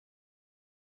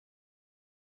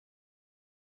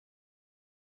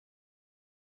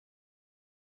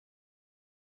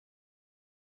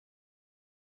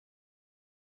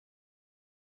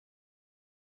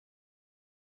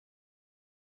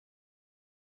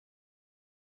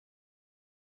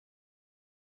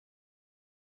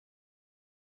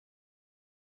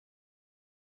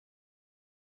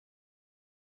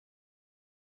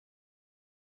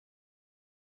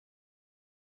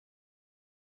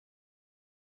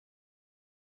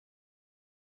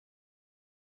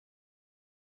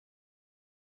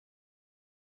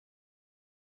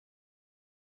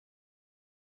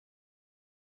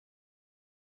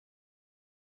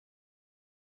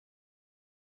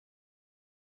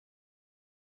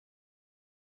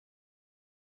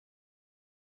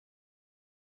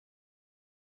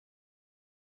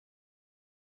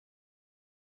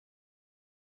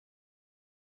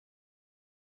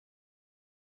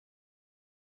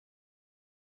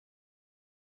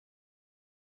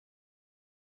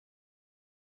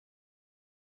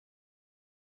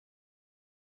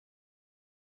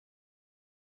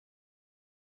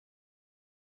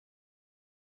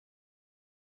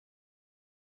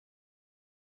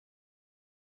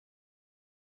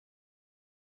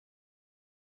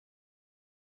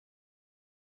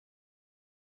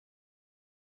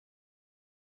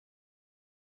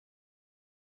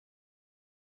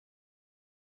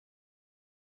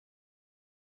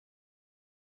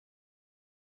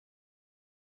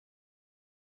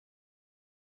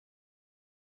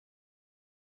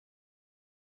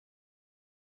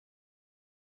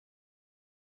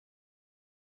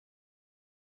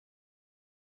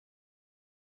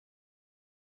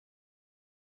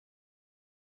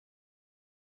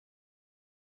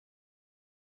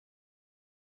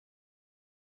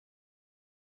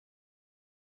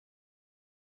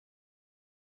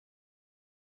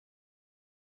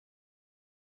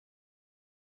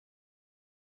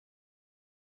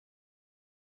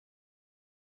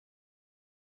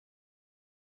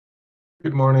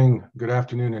Good morning, good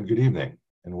afternoon, and good evening,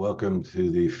 and welcome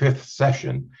to the fifth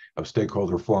session of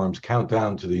Stakeholder Forum's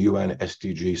Countdown to the UN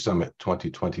SDG Summit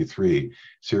 2023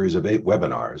 series of 8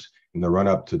 webinars in the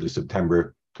run-up to the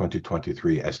September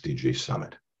 2023 SDG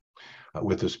Summit.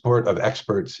 With the support of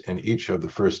experts in each of the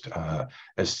first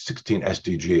 16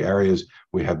 SDG areas,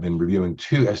 we have been reviewing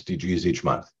 2 SDGs each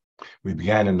month. We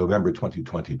began in November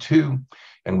 2022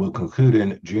 and will conclude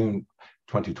in June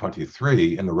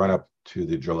 2023 in the run-up to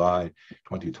the July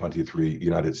 2023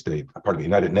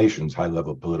 United Nations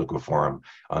High-Level Political Forum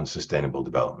on Sustainable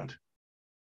Development.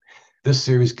 This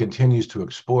series continues to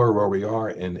explore where we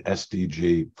are in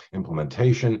SDG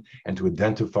implementation and to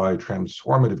identify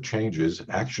transformative changes and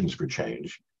actions for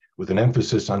change, with an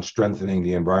emphasis on strengthening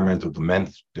the environmental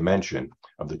dimension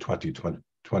of the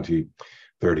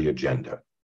 2030 agenda.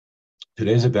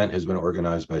 Today's event has been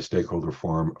organized by Stakeholder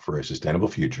Forum for a Sustainable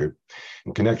Future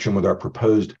in connection with our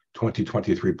proposed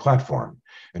 2023 platform,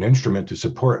 an instrument to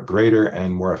support greater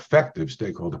and more effective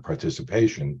stakeholder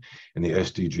participation in the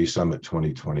SDG Summit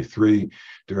 2023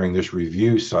 during this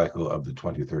review cycle of the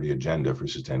 2030 Agenda for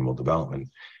Sustainable Development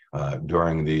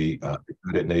during the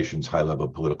United Nations High-Level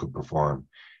Political Forum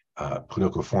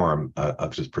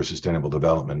for Sustainable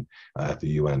Development at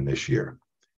the UN this year.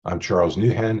 I'm Charles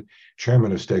Newhan,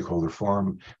 Chairman of Stakeholder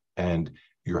Forum, and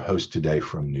your host today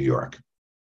from New York.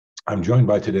 I'm joined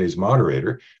by today's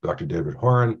moderator, Dr. David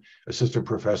Horan, Assistant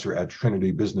Professor at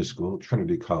Trinity Business School,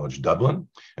 Trinity College Dublin,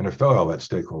 and a fellow at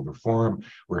Stakeholder Forum,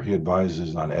 where he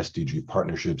advises on SDG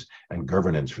partnerships and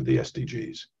governance for the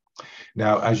SDGs.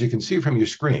 Now, as you can see from your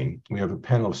screen, we have a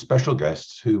panel of special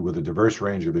guests who, with a diverse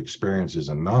range of experiences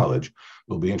and knowledge,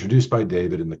 will be introduced by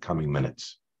David in the coming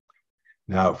minutes.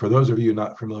 Now, for those of you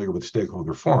not familiar with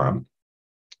Stakeholder Forum,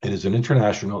 it is an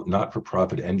international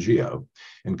not-for-profit NGO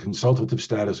in consultative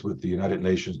status with the United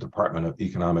Nations Department of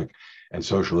Economic and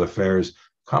Social Affairs,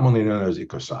 commonly known as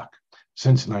ECOSOC,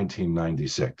 since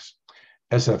 1996.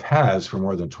 SF has, for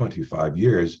more than 25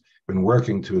 years, been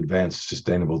working to advance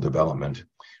sustainable development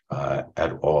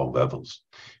at all levels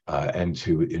and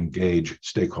to engage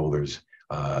stakeholders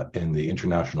in the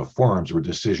international forums where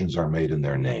decisions are made in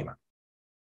their name.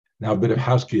 Now, a bit of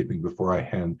housekeeping before I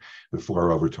hand the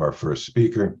floor over to our first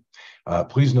speaker.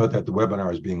 Please note that the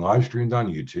webinar is being live streamed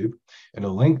on YouTube, and a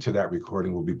link to that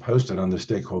recording will be posted on the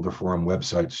Stakeholder Forum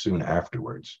website soon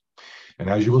afterwards. And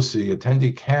as you will see,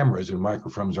 attendee cameras and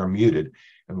microphones are muted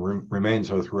and remain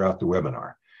so throughout the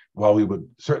webinar. While we would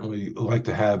certainly like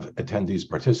to have attendees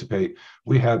participate,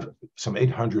 we have some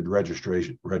 800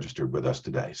 registered with us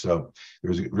today. So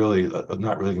there's really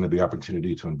not really going to be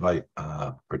opportunity to invite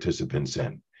participants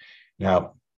in.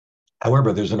 Now,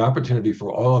 however, there's an opportunity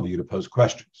for all of you to pose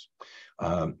questions.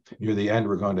 Near the end,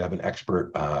 we're going to have an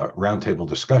expert roundtable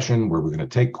discussion where we're going to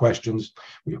take questions.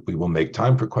 We will make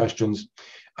time for questions.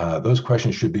 Those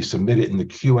questions should be submitted in the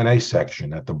Q&A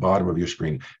section at the bottom of your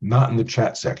screen, not in the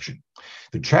chat section.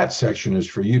 The chat section is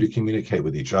for you to communicate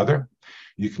with each other.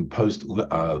 You can post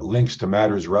links to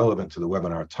matters relevant to the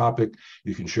webinar topic.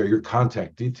 You can share your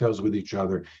contact details with each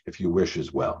other if you wish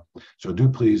as well. So do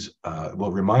please,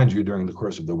 we'll remind you during the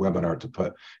course of the webinar to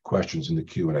put questions in the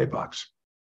Q&A box.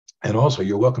 And also,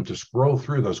 you're welcome to scroll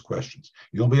through those questions.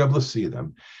 You'll be able to see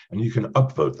them, and you can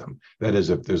upvote them. That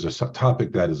is, if there's a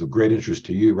topic that is of great interest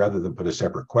to you, rather than put a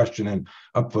separate question in,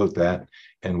 upvote that,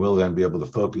 and we'll then be able to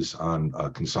focus on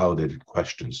consolidated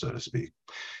questions, so to speak.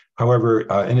 However,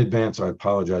 in advance, I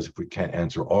apologize if we can't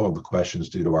answer all of the questions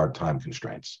due to our time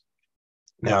constraints.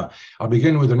 Now, I'll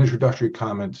begin with an introductory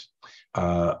comment.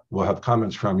 We'll have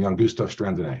comments from Jan-Gustav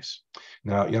Strandenes.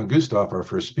 Now, Jan-Gustav, our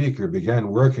first speaker, began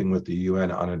working with the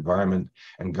UN on environment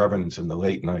and governance in the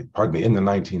in the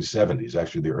 1970s,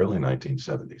 actually the early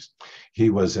 1970s. He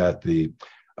was at the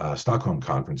Stockholm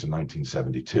Conference in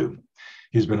 1972.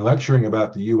 He's been lecturing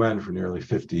about the UN for nearly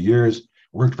 50 years,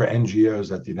 worked for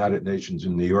NGOs at the United Nations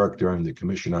in New York during the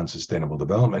Commission on Sustainable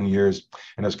Development years,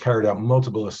 and has carried out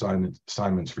multiple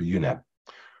assignments for UNEP.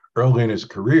 Early in his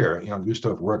career,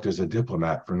 Jan-Gustav worked as a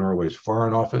diplomat for Norway's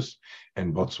Foreign Office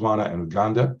in Botswana and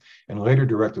Uganda, and later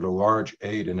directed a large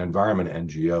aid and environment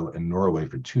NGO in Norway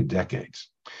for 2 decades.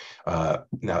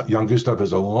 Now, Jan-Gustav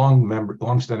is a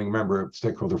long-standing member of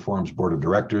Stakeholder Forum's Board of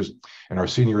Directors and our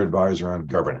senior advisor on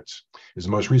governance. His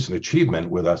most recent achievement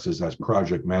with us is as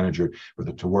project manager for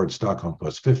the Towards Stockholm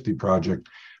Plus 50 project,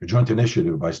 a joint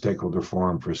initiative by Stakeholder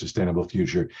Forum for a Sustainable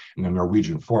Future and the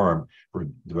Norwegian Forum for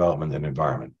Development and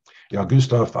Environment.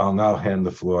 Jan-Gustav, I'll now hand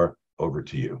the floor over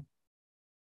to you.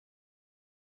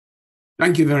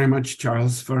 Thank you very much,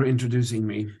 Charles, for introducing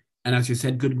me. And as you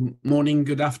said, good morning,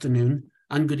 good afternoon,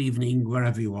 and good evening,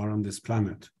 wherever you are on this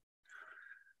planet.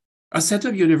 A set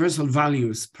of universal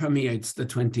values permeates the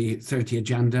 2030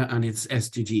 Agenda and its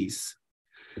SDGs.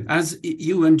 As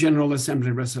UN General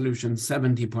Assembly Resolution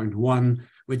 70.1,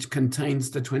 which contains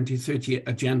the 2030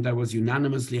 Agenda, was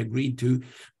unanimously agreed to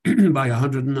by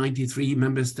 193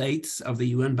 member states of the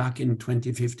UN back in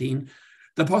 2015,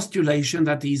 the postulation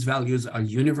that these values are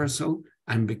universal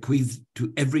and bequeathed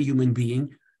to every human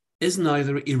being is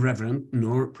neither irreverent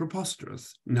nor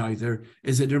preposterous, neither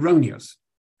is it erroneous.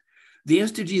 The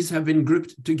SDGs have been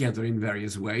grouped together in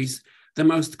various ways. The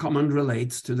most common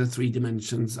relates to the three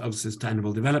dimensions of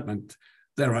sustainable development.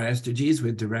 There are SDGs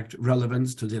with direct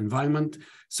relevance to the environment,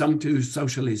 some to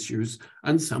social issues,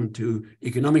 and some to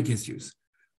economic issues.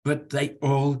 But they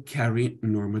all carry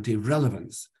normative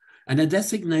relevance. And a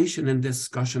designation and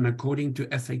discussion according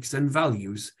to ethics and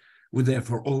values would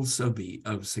therefore also be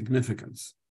of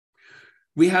significance.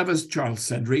 We have, as Charles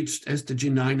said, reached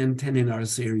SDG 9 and 10 in our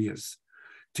series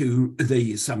to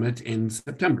the summit in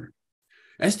September.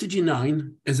 SDG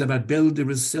 9 is about build a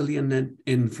resilient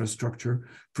infrastructure,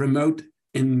 promote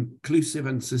inclusive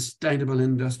and sustainable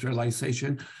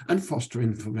industrialization, and foster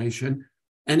information.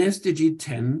 And SDG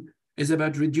 10 is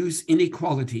about reduce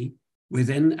inequality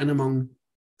within and among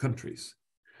countries.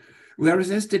 Whereas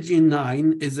SDG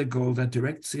 9 is a goal that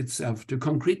directs itself to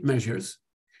concrete measures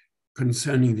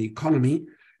concerning the economy,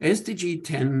 SDG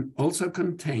 10 also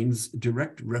contains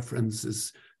direct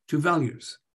references to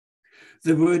values.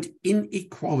 The word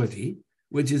inequality,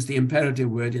 which is the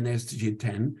imperative word in SDG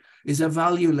 10, is a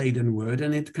value-laden word,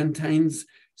 and it contains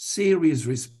serious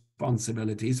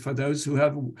responsibilities for those who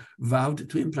have vowed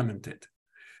to implement it.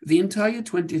 The entire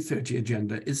 2030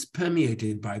 Agenda is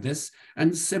permeated by this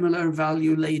and similar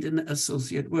value-laden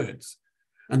associate words,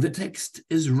 and the text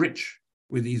is rich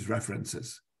with these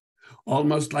references.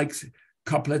 Almost like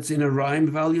couplets in a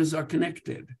rhyme, values are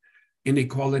connected: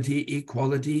 inequality,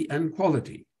 equality, and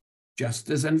quality,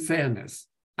 justice and fairness,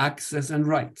 access and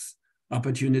rights,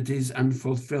 opportunities and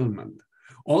fulfillment.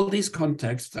 All these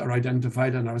contexts are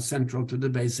identified and are central to the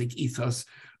basic ethos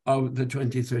of the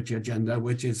 2030 Agenda,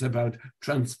 which is about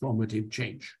transformative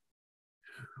change.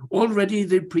 Already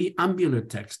the preambular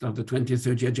text of the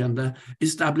 2030 Agenda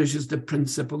establishes the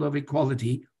principle of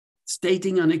equality,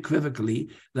 stating unequivocally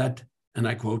that, and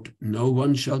I quote, "no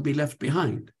one shall be left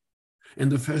behind." In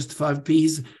the first 5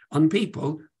 Ps on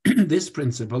people, this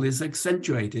principle is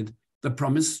accentuated, the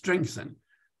promise strengthened.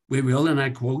 We will, and I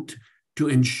quote, "to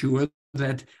ensure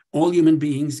that all human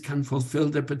beings can fulfill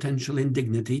their potential in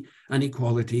dignity and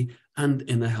equality and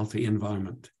in a healthy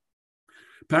environment."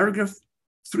 Paragraph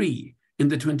 3 in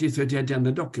the 2030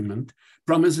 Agenda document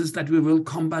promises that we will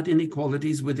combat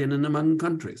inequalities within and among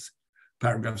countries.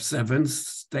 Paragraph 7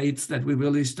 states that we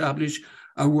will establish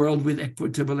a world with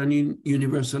equitable and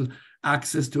universal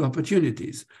access to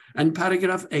opportunities. And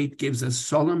paragraph 8 gives a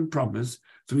solemn promise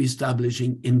through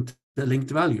establishing interlinked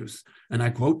values. And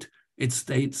I quote, it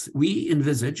states, "we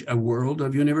envisage a world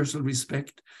of universal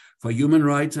respect for human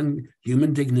rights and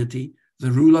human dignity,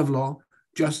 the rule of law,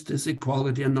 justice,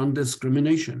 equality, and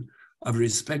non-discrimination, of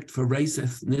respect for race,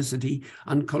 ethnicity,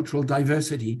 and cultural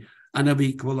diversity, and of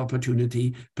equal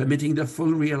opportunity, permitting the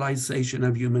full realization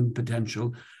of human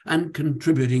potential and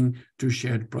contributing to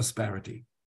shared prosperity."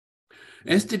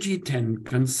 SDG 10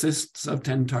 consists of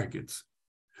 10 targets.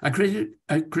 A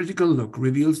critical look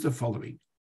reveals the following.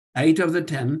 8 of the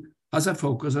 10 has a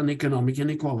focus on economic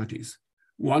inequalities.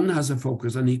 1 has a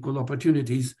focus on equal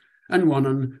opportunities, and 1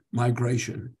 on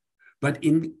migration. But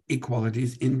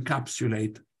inequalities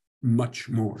encapsulate much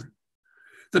more.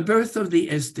 The birth of the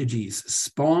SDGs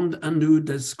spawned a new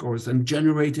discourse and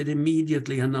generated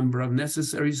immediately a number of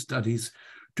necessary studies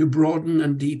to broaden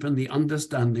and deepen the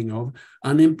understanding of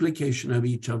and implication of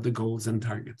each of the goals and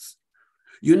targets.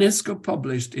 UNESCO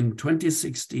published in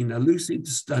 2016 a lucid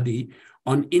study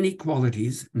on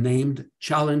inequalities named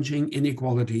 "Challenging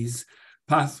Inequalities: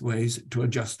 Pathways to a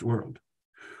Just World."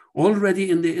 Already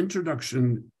in the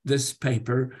introduction, this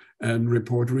paper and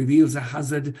report reveals a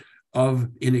hazard of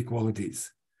inequalities.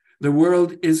 The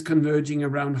world is converging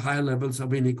around high levels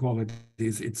of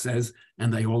inequalities, it says,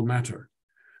 and they all matter.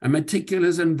 A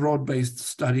meticulous and broad-based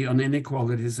study on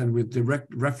inequalities, and with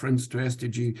direct reference to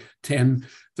SDG 10,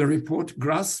 the report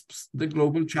grasps the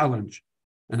global challenge.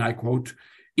 And I quote,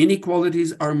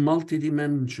 "Inequalities are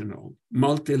multidimensional,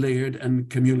 multi-layered,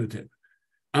 and cumulative.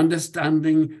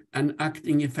 Understanding and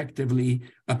acting effectively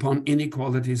upon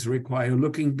inequalities require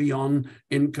looking beyond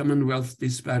income and wealth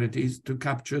disparities to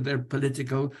capture their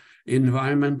political,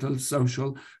 environmental,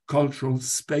 social, cultural,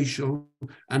 spatial,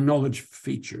 and knowledge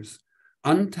features.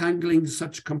 Untangling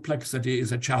such complexity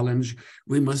is a challenge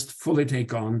we must fully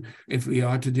take on if we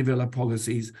are to develop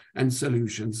policies and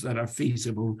solutions that are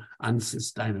feasible and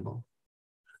sustainable.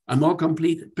 A more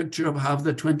complete picture of how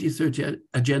the 2030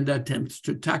 Agenda attempts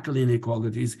to tackle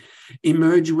inequalities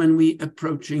emerge when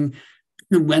approaching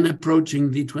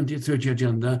the 2030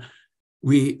 Agenda,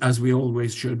 as we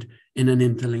always should, in an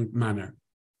interlinked manner.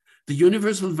 The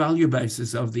universal value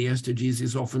basis of the SDGs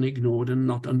is often ignored and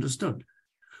not understood.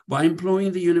 By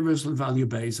employing the universal value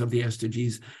base of the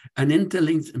SDGs, an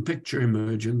interlinked picture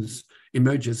emerges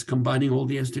combining all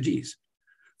the SDGs.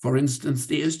 For instance,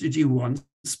 the SDG 1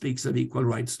 speaks of equal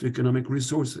rights to economic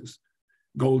resources.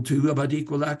 Goal 2 about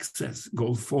equal access.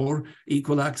 Goal 4,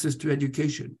 equal access to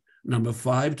education. Number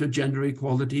 5 to gender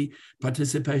equality,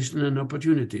 participation and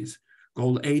opportunities.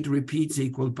 Goal 8 repeats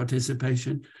equal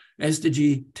participation.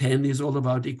 SDG 10 is all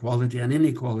about equality and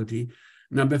inequality.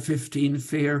 Number 15,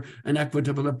 fair and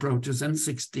equitable approaches, and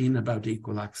 16 about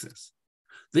equal access.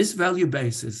 This value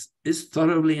basis is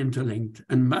thoroughly interlinked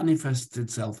and manifests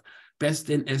itself best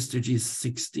in SDG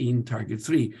 16 Target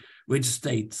 3, which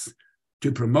states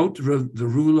to promote the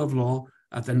rule of law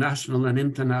at the national and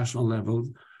international levels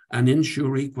and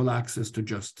ensure equal access to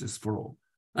justice for all.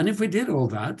 And if we did all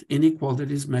that,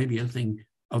 inequalities may be a thing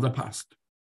of the past.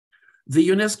 The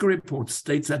UNESCO report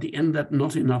states at the end that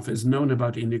not enough is known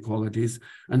about inequalities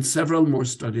and several more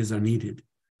studies are needed.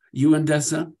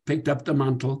 UNDESA picked up the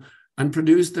mantle and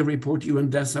produced the report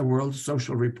UNDESA World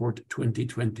Social Report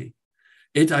 2020.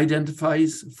 It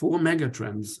identifies 4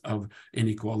 megatrends of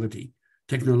inequality: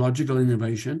 technological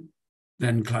innovation,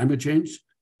 then climate change,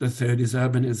 the third is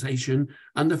urbanization,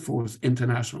 and the fourth,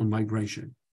 international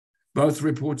migration. Both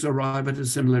reports arrive at a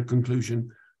similar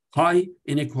conclusion. High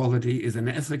inequality is an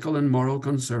ethical and moral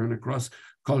concern across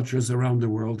cultures around the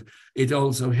world. It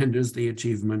also hinders the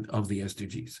achievement of the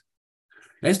SDGs.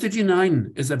 SDG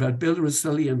 9 is about build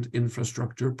resilient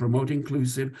infrastructure, promote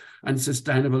inclusive and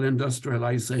sustainable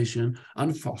industrialization,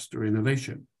 and foster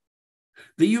innovation.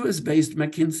 The US-based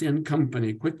McKinsey &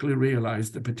 Company quickly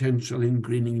realized the potential in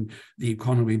greening the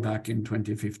economy back in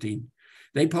 2015.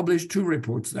 They published 2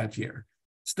 reports that year,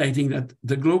 stating that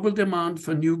the global demand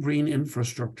for new green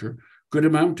infrastructure could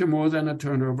amount to more than a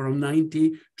turnover of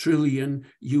 $90 trillion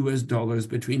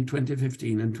between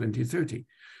 2015 and 2030,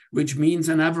 which means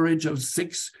an average of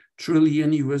 $6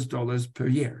 trillion per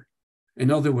year. In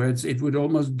other words, it would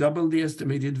almost double the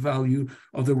estimated value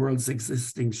of the world's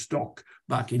existing stock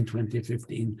back in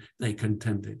 2015, they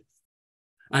contended.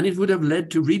 And it would have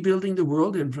led to rebuilding the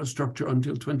world infrastructure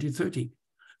until 2030.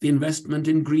 The investment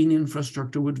in green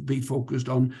infrastructure would be focused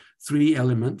on 3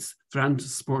 elements: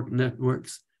 transport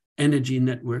networks, energy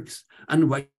networks, and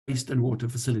waste and water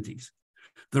facilities.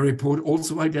 The report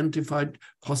also identified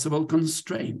possible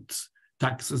constraints.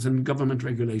 Taxes and government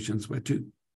regulations were too.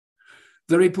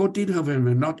 The report did,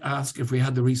 however, not ask if we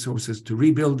had the resources to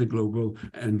rebuild the global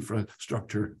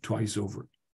infrastructure twice over.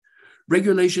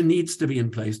 Regulation needs to be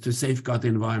in place to safeguard the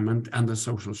environment and the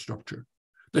social structure.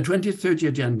 The 2030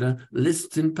 Agenda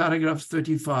lists in paragraph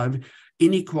 35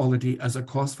 inequality as a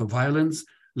cause for violence,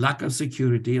 lack of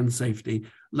security and safety,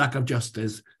 lack of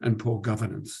justice, and poor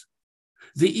governance.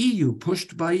 The EU,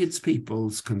 pushed by its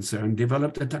people's concern,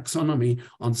 developed a taxonomy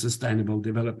on sustainable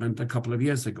development a couple of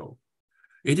years ago.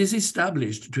 It is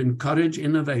established to encourage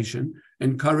innovation,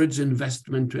 encourage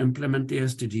investment to implement the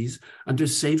SDGs, and to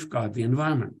safeguard the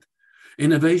environment.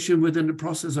 Innovation within the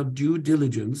process of due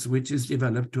diligence, which is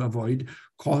developed to avoid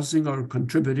causing or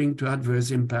contributing to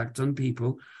adverse impacts on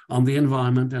people, on the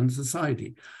environment and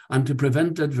society, and to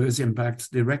prevent adverse impacts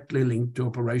directly linked to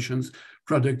operations,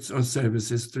 products, or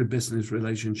services through business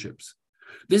relationships.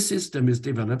 This system is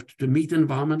developed to meet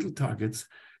environmental targets,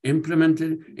 implement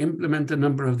a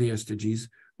number of the SDGs,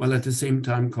 while at the same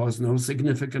time cause no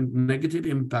significant negative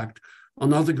impact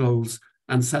on other goals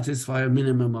and satisfy a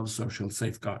minimum of social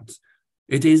safeguards.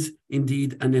 It is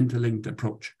indeed an interlinked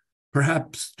approach,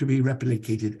 perhaps to be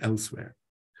replicated elsewhere.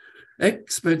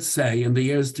 Experts say in the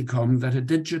years to come that a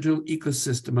digital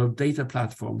ecosystem of data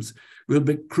platforms will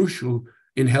be crucial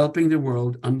in helping the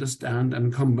world understand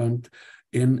and combat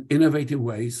in innovative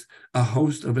ways a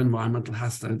host of environmental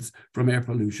hazards, from air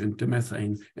pollution to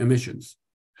methane emissions.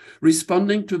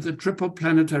 Responding to the triple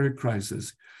planetary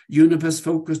crisis, UNEP has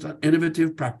focused on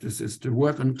innovative practices to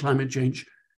work on climate change,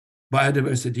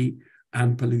 biodiversity,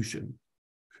 and pollution.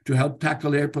 To help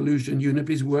tackle air pollution, UNEP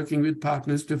is working with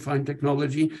partners to find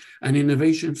technology and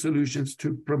innovation solutions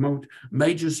to promote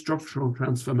major structural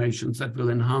transformations that will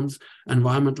enhance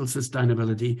environmental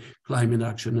sustainability, climate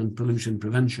action, and pollution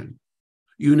prevention.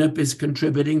 UNEP is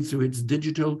contributing through its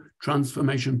digital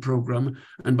transformation program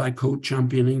and by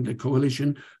co-championing the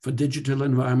Coalition for Digital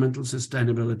Environmental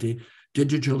Sustainability,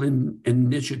 digital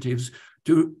initiatives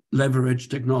to leverage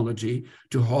technology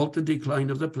to halt the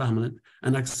decline of the planet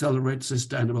and accelerate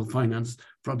sustainable finance,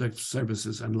 products,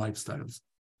 services, and lifestyles.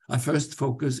 Our first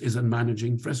focus is on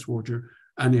managing freshwater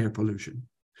and air pollution.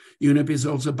 UNEP is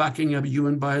also backing up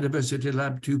UN Biodiversity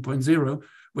Lab 2.0,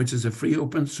 which is a free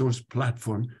open source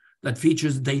platform that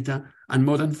features data and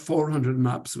more than 400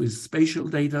 maps with spatial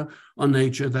data on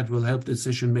nature that will help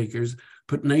decision makers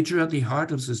put nature at the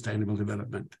heart of sustainable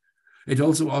development. It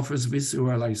also offers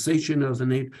visualization of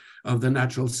the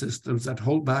natural systems that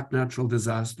hold back natural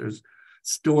disasters,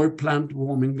 store plant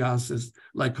warming gases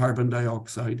like carbon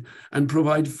dioxide, and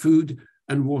provide food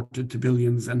and water to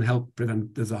billions and help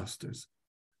prevent disasters.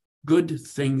 Good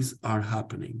things are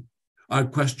happening. Our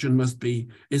question must be,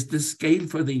 is the scale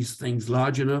for these things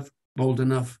large enough, bold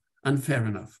enough, and fair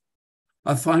enough?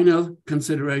 A final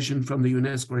consideration from the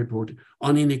UNESCO report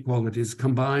on inequalities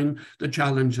combine the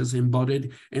challenges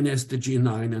embodied in SDG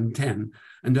 9 and 10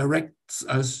 and directs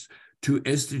us to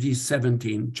SDG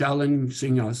 17,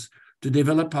 challenging us to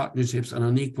develop partnerships on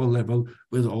an equal level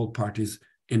with all parties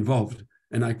involved.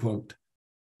 And I quote,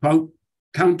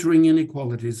 "Countering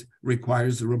inequalities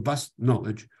requires robust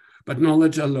knowledge, but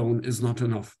knowledge alone is not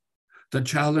enough. The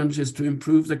challenge is to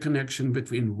improve the connection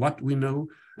between what we know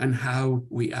and how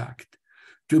we act,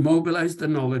 to mobilize the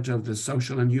knowledge of the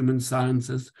social and human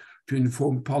sciences to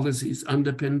inform policies,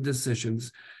 underpin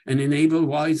decisions, and enable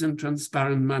wise and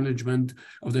transparent management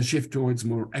of the shift towards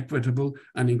more equitable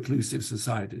and inclusive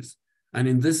societies. And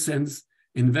in this sense,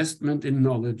 investment in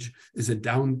knowledge is a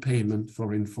down payment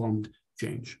for informed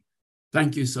change."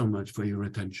 Thank you so much for your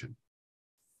attention.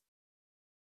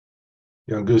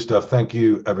 Jan Gustav, thank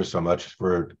you ever so much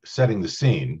for setting the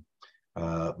scene,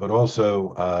 but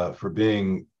also for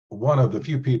being one of the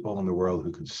few people in the world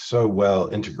who could so well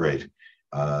integrate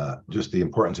just the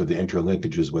importance of the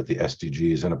interlinkages with the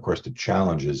SDGs and, of course, the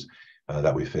challenges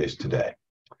that we face today.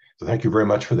 So thank you very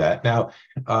much for that. Now,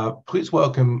 please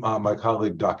welcome my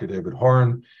colleague, Dr. David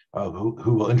Horan,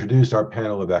 who will introduce our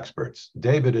panel of experts.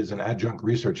 David is an adjunct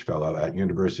research fellow at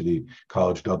University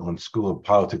College Dublin School of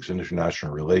Politics and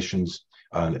International Relations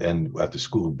and at the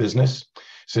School of Business.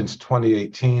 Since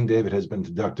 2018, David has been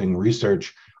conducting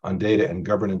research on data and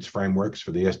governance frameworks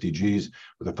for the SDGs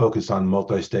with a focus on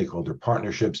multi-stakeholder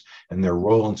partnerships and their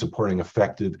role in supporting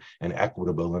effective and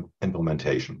equitable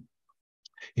implementation.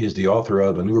 He is the author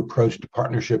of A New Approach to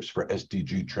Partnerships for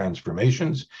SDG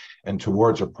Transformations and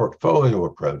Towards a Portfolio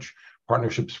Approach,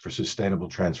 Partnerships for Sustainable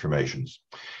Transformations.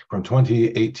 From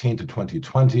 2018 to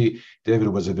 2020, David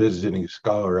was a visiting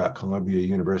scholar at Columbia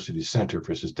University Center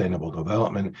for Sustainable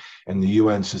Development and the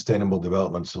UN Sustainable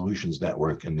Development Solutions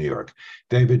Network in New York.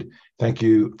 David, thank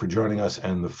you for joining us,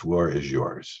 and the floor is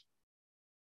yours.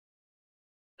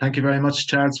 Thank you very much,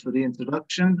 Charles, for the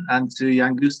introduction, and to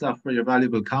Jan Gustav for your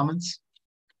valuable comments.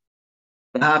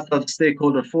 On behalf of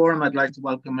Stakeholder Forum, I'd like to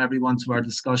welcome everyone to our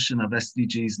discussion of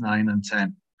SDGs 9 and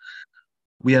 10.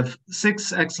 We have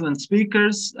 6 excellent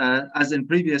speakers. As in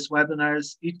previous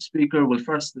webinars, each speaker will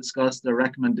first discuss their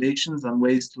recommendations on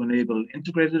ways to enable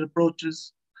integrated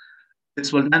approaches.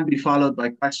 This will then be followed by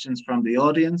questions from the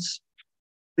audience.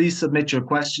 Please submit your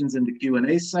questions in the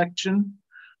Q&A section,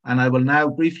 and I will now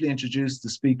briefly introduce the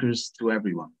speakers to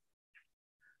everyone.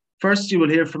 First, you will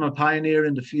hear from a pioneer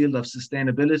in the field of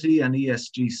sustainability and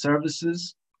ESG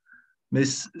services,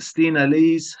 Ms.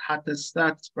 Stina-Lise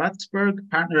Hattestad-Bratsberg,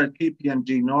 partner at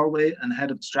KPMG Norway and head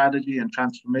of strategy and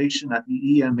transformation at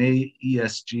the EMA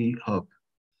ESG Hub.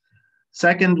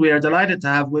 Second, we are delighted to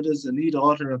have with us a lead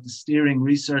author of the Steering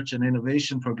Research and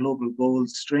Innovation for Global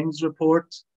Goals Strings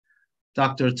report,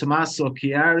 Dr. Tommaso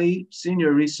Chiari,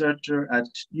 senior researcher at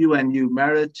UNU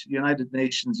Merit, United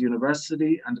Nations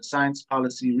University, and the Science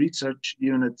Policy Research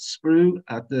Unit SPRU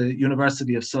at the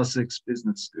University of Sussex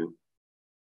Business School.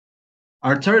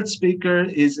 Our third speaker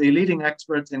is a leading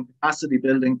expert in capacity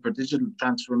building for digital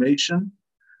transformation,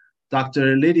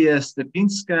 Dr. Lidia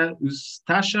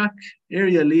Stepinska-Ustashak,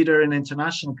 area leader in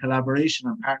international collaboration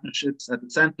and partnerships at the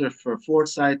Center for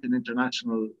Foresight and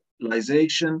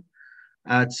Internationalization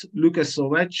at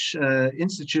Lukasiewicz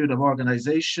Institute of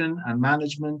Organization and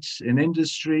Management in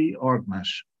Industry, ORGMAT.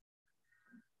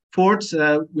 Fourth,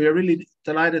 we are really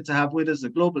delighted to have with us a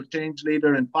global change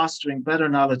leader in fostering better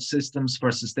knowledge systems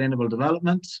for sustainable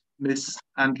development, Ms.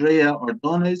 Andrea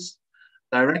Ordonez,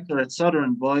 director at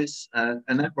Southern Voice,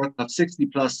 a network of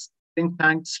 60+ think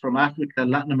tanks from Africa,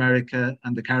 Latin America,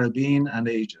 and the Caribbean and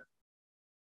Asia.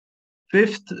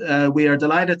 Fifth, we are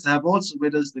delighted to have also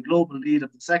with us the global lead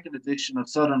of the second edition of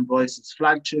Southern Voice's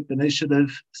flagship initiative,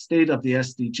 State of the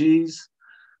SDGs,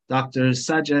 Dr.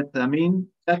 Sajed Amin,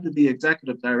 Deputy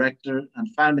Executive Director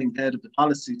and founding head of the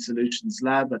Policy Solutions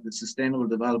Lab at the Sustainable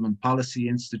Development Policy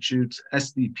Institute,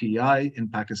 SDPI, in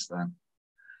Pakistan.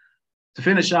 To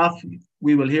finish off,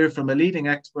 we will hear from a leading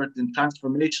expert in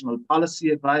transformational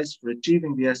policy advice for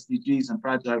achieving the SDGs in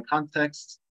fragile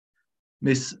contexts,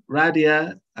 Ms.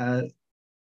 Radia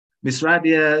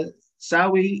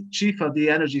Sawi, Chief of the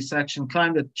Energy Section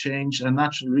Climate Change and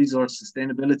Natural Resource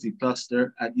Sustainability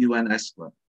Cluster at UN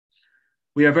SDGs.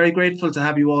 We are very grateful to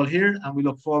have you all here and we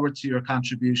look forward to your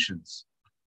contributions.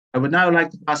 I would now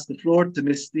like to pass the floor to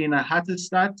Ms. Stina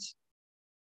Hattestad.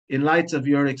 In light of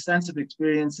your extensive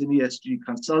experience in ESG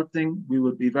consulting, we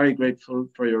would be very grateful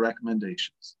for your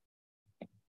recommendations.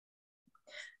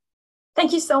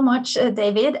 Thank you so much,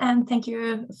 David, and thank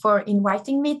you for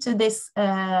inviting me to this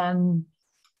panel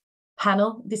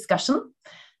discussion.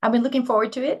 I've been looking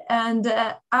forward to it, and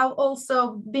I've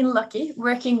also been lucky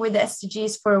working with the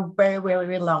SDGs for a very,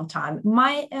 very long time.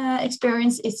 My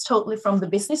experience is totally from the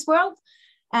business world,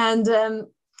 and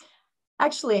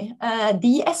actually,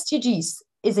 the SDGs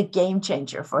is a game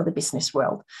changer for the business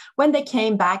world. When they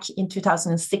came back in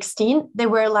 2016, they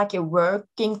were like a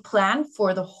working plan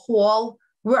for the whole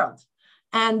world.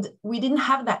 And we didn't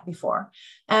have that before.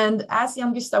 And as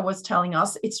Jan Gustav was telling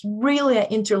us, it's really an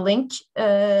interlink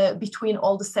between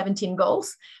all the 17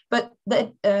 goals. But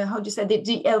how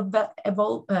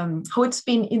it's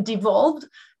been devolved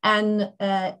and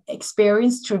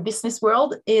experienced through business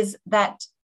world is that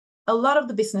a lot of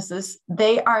the businesses,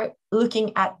 they are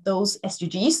looking at those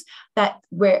SDGs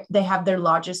where they have their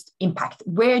largest impact.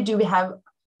 Where do we have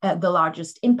the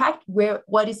largest impact?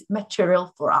 What is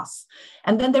material for us?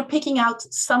 And then they're picking out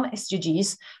some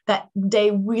SDGs that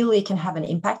they really can have an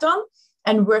impact on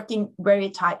and working very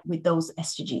tight with those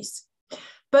SDGs.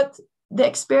 But the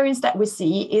experience that we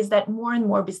see is that more and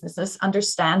more businesses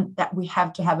understand that we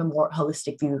have to have a more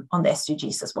holistic view on the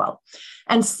SDGs as well,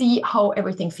 and see how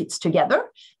everything fits together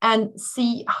and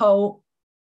see how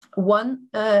one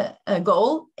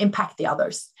goal impact the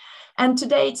others. And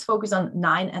today it's focused on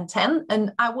 9 and 10,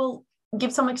 and I will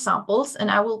give some examples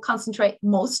and I will concentrate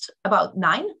most about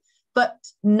 9, but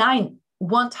 9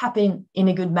 won't happen in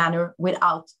a good manner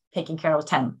without taking care of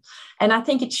 10. And I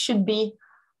think it should be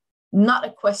not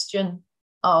a question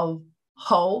of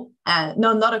how,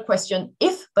 not a question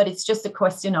if, but it's just a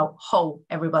question of how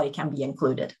everybody can be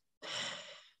included.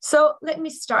 So let me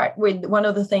start with one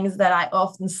of the things that I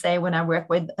often say when I work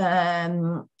with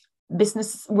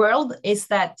business world is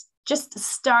that just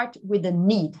start with a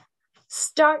need.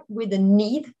 Start with the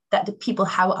need that the people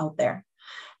have out there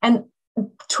and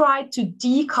try to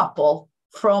decouple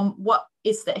from what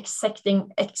is the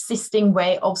existing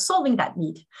way of solving that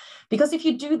need. Because if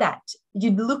you do that,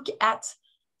 you look at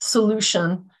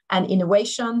solution and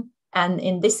innovation. And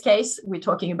in this case, we're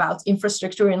talking about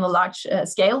infrastructure in a large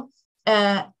scale,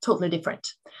 totally different.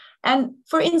 And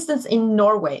for instance, in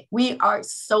Norway, we are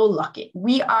so lucky.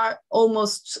 We are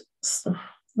almost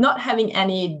not having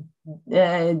any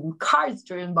cars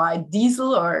driven by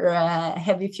diesel or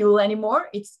heavy fuel anymore.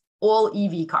 It's all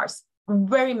EV cars,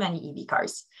 very many EV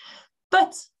cars.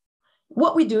 But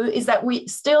what we do is that we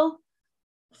still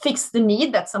fix the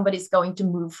need that somebody's going to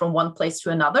move from one place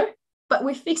to another, but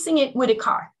we're fixing it with a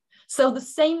car. So the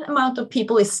same amount of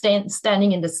people is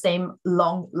standing in the same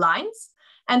long lines,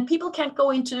 and people can't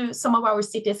go into some of our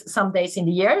cities some days in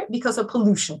the year because of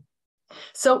pollution.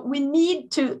 So we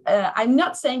need to, I'm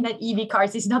not saying that EV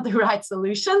cars is not the right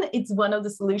solution. It's one of the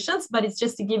solutions, but it's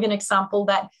just to give you an example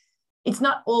that it's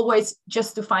not always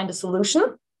just to find a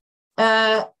solution.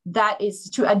 That is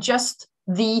to adjust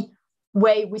the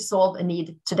way we solve a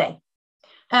need today.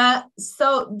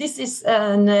 So this is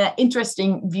an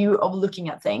interesting view of looking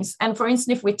at things. And for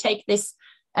instance, if we take this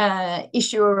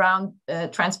issue around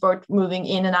transport moving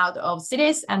in and out of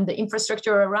cities and the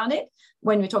infrastructure around it,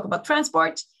 when we talk about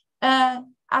transport,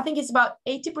 I think it's about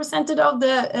 80% of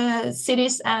the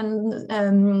cities and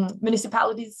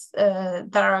municipalities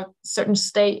that are certain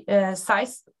state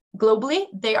size globally,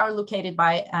 they are located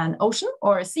by an ocean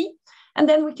or a sea. And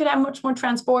then we could have much more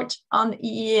transport on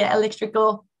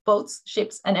electrical boats,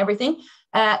 ships, and everything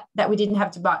that we didn't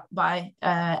have to buy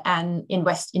and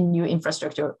invest in new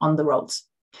infrastructure on the roads.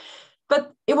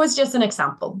 But it was just an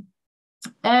example.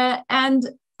 And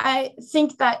I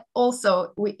think that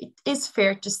also it is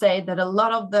fair to say that a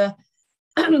lot of the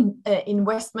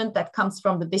investment that comes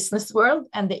from the business world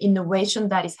and the innovation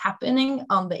that is happening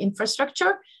on the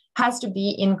infrastructure has to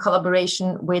be in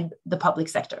collaboration with the public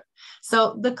sector.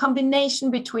 So the combination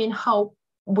between how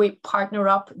we partner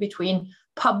up between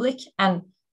public and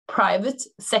private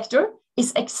sector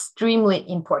is extremely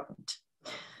important.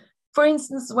 For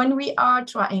instance, when we are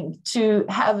trying to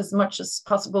have as much as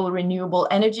possible renewable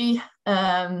energy,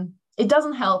 it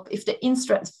doesn't help if the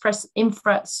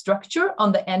infrastructure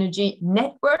on the energy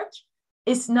network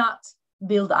is not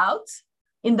built out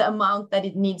in the amount that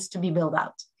it needs to be built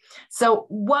out. So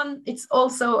it's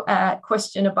also a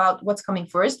question about what's coming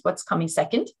first, what's coming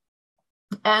second.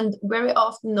 And very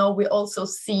often now we also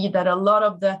see that a lot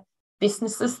of the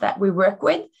businesses that we work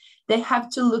with, they have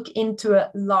to look into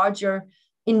a larger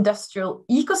industrial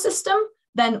ecosystem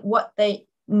than what they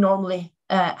normally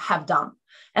have done.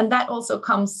 And that also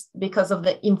comes because of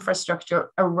the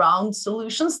infrastructure around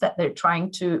solutions that they're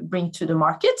trying to bring to the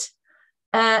market.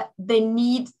 They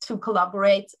need to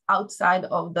collaborate outside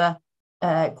of the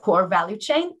core value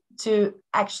chain to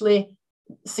actually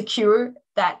secure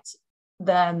that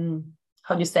from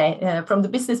the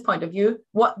business point of view,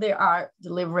 what they are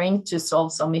delivering to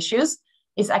solve some issues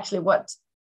is actually what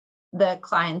the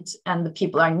client and the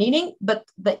people are needing, but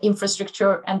the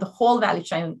infrastructure and the whole value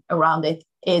chain around it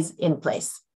is in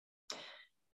place.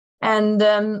 And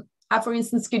I, for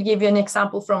instance, could give you an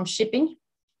example from shipping.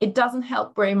 It doesn't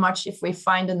help very much if we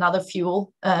find another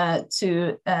fuel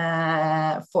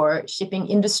for shipping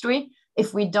industry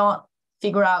if we don't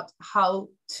figure out how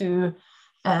to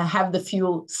have the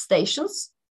fuel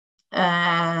stations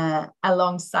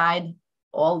alongside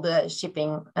all the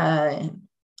shipping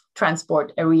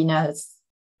transport arenas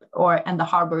and the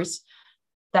harbors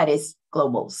that is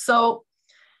global. So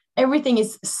everything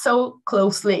is so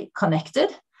closely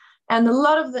connected, and a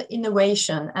lot of the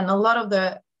innovation and a lot of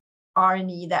the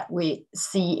R&D that we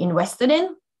see invested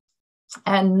in,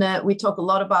 and we talk a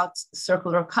lot about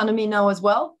circular economy now as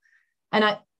well. And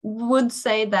I would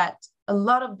say that a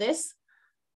lot of this,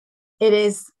 it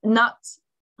is not,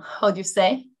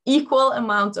 equal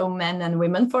amount of men and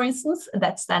women, for instance,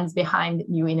 that stands behind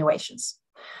new innovations.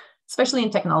 Especially in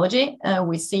technology,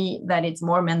 we see that it's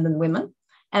more men than women.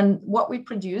 And what we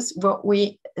produce, what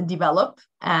we develop,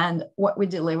 and what we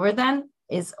deliver then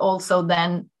is also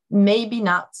then maybe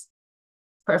not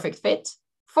perfect fit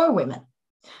for women.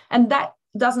 And that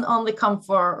doesn't only come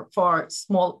for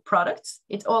small products,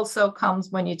 it also comes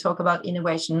when you talk about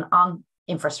innovation on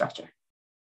infrastructure.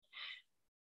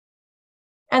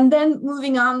 And then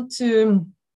moving on to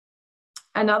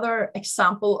another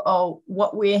example of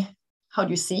what we,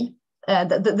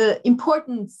 the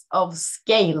importance of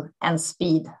scale and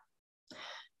speed.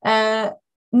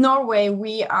 Norway,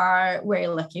 we are very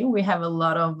lucky. We have a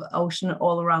lot of ocean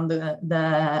all around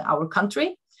our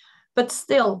country, but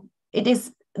still it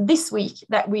is this week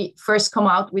that we first come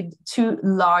out with 2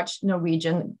 large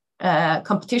Norwegian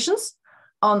competitions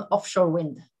on offshore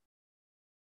wind.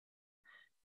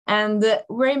 And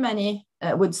very many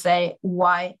would say,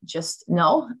 why just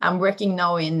now? I'm working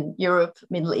now in Europe,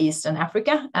 Middle East, and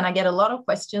Africa, and I get a lot of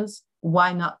questions,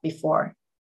 why not before?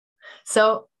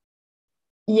 So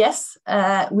yes,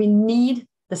 we need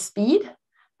the speed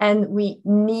and we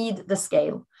need the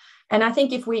scale. And I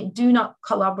think if we do not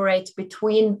collaborate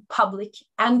between public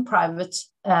and private,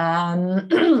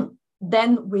 then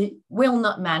we will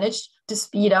not manage to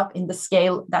speed up in the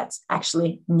scale that's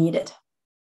actually needed.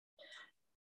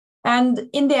 And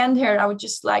in the end here, I would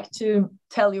just like to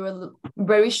tell you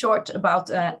very short about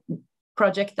a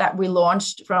project that we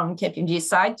launched from KPMG's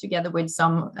side together with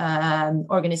some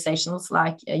organizations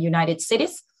like United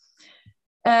Cities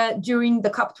during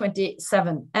the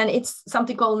COP27. And it's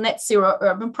something called Net Zero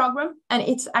Urban Program. And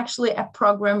it's actually a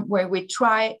program where we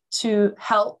try to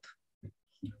help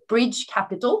bridge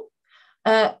capital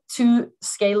to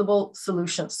scalable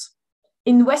solutions,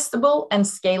 investable and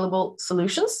scalable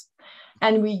solutions.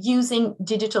 And we're using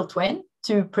digital twin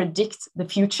to predict the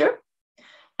future,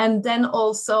 and then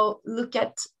also look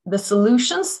at the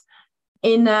solutions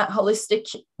in a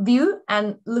holistic view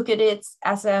and look at it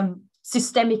as a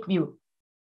systemic view.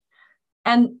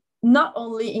 And not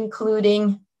only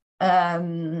including,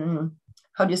 the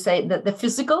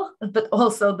physical, but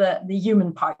also the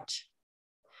human part.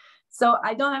 So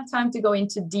I don't have time to go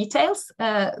into details,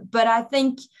 but I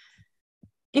think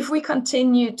if we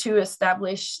continue to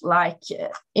establish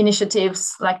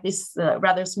initiatives like this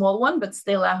rather small one, but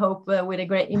still I hope with a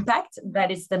great impact,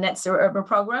 that is the Net Zero Urban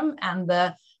Program, and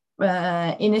the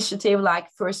initiative like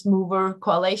First Mover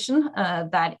Coalition,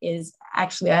 that is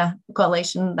actually a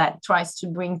coalition that tries to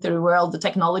bring to the world the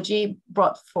technology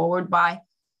brought forward by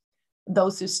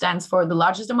those who stands for the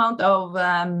largest amount of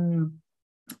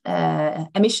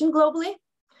emission globally.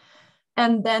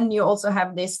 And then you also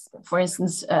have this, for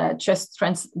instance, just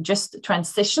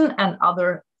transition and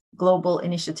other global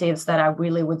initiatives that I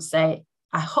really would say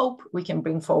I hope we can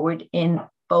bring forward in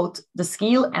both the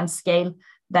skill and scale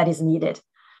that is needed.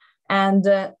 And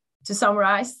to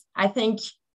summarize, I think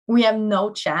we have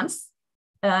no chance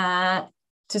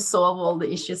to solve all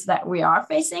the issues that we are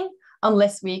facing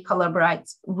unless we collaborate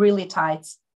really tight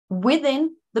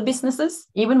within the businesses,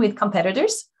 even with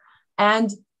competitors,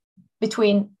 and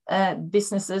between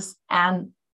businesses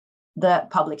and the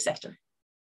public sector.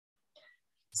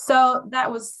 So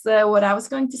that was what I was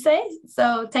going to say.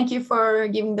 So thank you for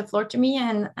giving the floor to me,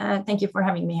 and thank you for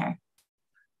having me here.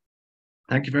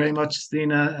 Thank you very much,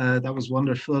 Stina. That was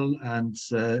wonderful, and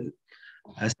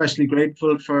especially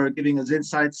grateful for giving us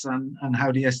insights on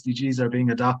how the SDGs are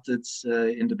being adopted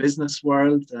in the business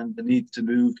world, and the need to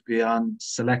move beyond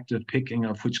selective picking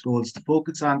of which goals to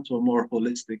focus on to a more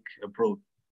holistic approach.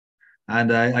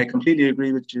 And I completely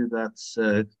agree with you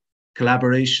that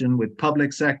collaboration with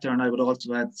public sector, and I would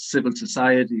also add civil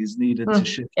society, is needed to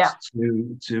shift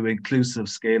to inclusive,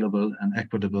 scalable and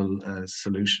equitable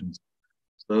solutions.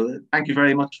 So thank you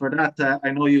very much for that.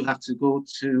 I know you have to go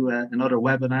to another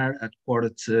webinar at quarter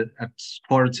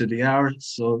to the hour.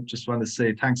 So just want to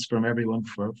say thanks from everyone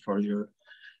for your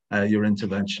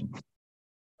intervention.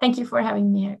 Thank you for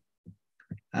having me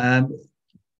here.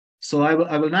 So I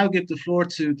will now give the floor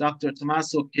to Dr.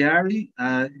 Tommaso Chiari.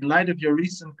 In light of your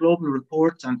recent global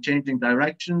report on changing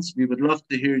directions, we would love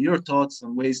to hear your thoughts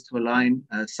on ways to align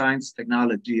science,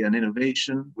 technology, and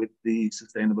innovation with the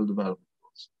Sustainable Development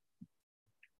Goals.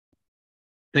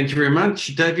 Thank you very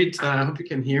much, David. I hope you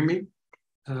can hear me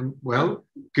well.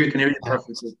 Good. I can hear you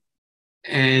perfectly.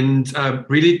 And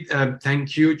really,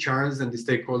 thank you, Charles, and the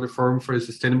Stakeholder Forum for a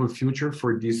Sustainable Future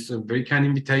for this very kind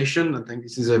invitation. I think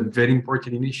this is a very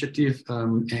important initiative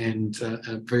and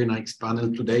a very nice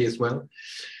panel today as well.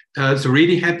 So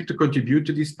really happy to contribute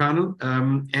to this panel.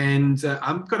 And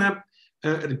I'm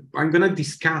gonna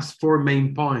discuss 4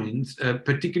 main points,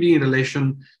 particularly in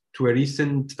relation to a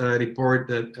recent report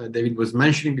that David was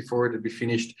mentioning before, that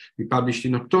we published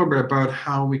in October, about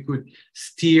how we could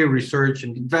steer research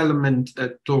and development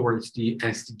towards the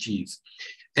SDGs.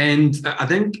 And I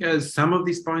think some of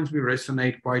these points will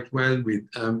resonate quite well with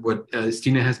what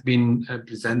Stina has been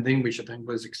presenting, which I think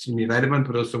was extremely relevant,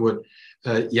 but also what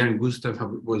Jan Gustav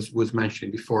was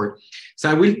mentioning before. So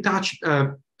I will touch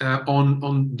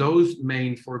on those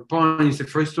main 4 points. The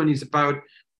first one is about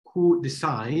who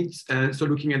decides, so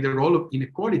looking at the role of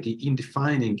inequality in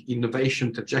defining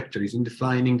innovation trajectories, in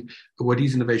defining what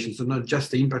is innovation. So not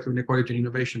just the impact of inequality on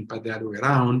innovation, but the other way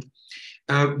around,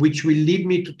 which will lead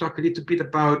me to talk a little bit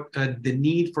about the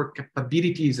need for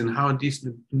capabilities and how these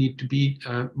need to be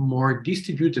more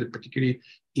distributed, particularly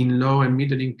in low and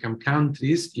middle income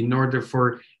countries, in order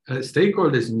for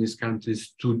stakeholders in these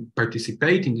countries to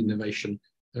participate in the innovation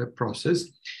process.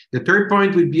 The third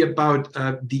point would be about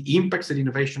the impacts that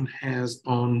innovation has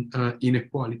on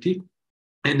inequality.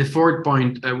 And the fourth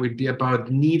point would be about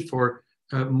the need for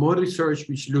more research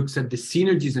which looks at the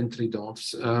synergies and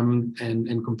trade-offs and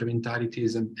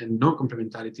complementarities and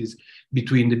non-complementarities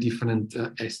between the different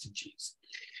SDGs.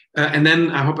 And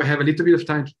then I hope I have a little bit of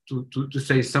time to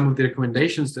say some of the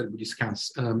recommendations that we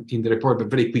discuss in the report, but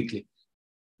very quickly.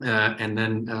 And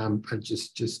then I'll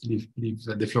just leave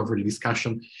the floor for the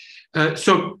discussion.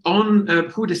 So on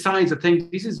who decides, I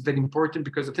think this is very important,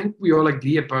 because I think we all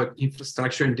agree about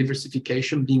infrastructure and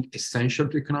diversification being essential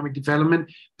to economic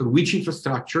development, but which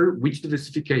infrastructure, which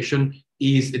diversification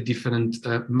is a different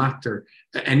matter,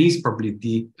 and is probably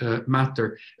the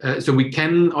matter. So we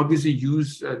can obviously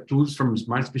use tools from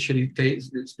smart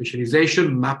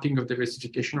specialization, mapping of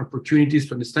diversification opportunities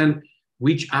to understand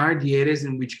which are the areas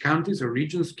in which countries or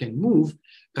regions can move,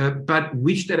 but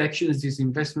which directions this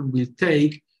investment will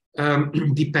take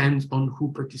depends on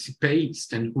who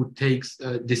participates and who takes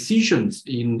decisions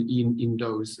in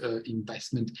those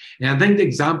investments. And I think the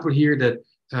example here that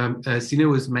Sina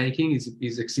was making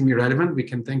is extremely relevant. We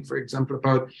can think, for example,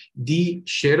 about the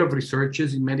share of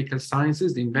researchers in medical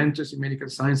sciences, the inventors in medical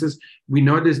sciences. We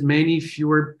know there's many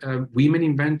fewer women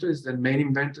inventors than men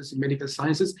inventors in medical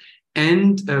sciences.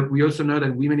 And we also know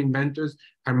that women inventors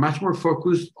are much more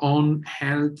focused on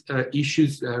health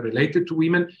issues related to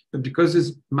women, but because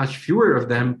there's much fewer of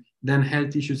them, then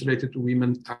health issues related to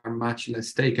women are much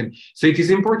less taken. So it is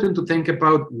important to think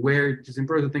about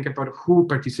who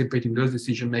participates in those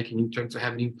decision-making in terms of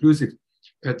having inclusive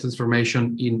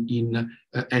transformation in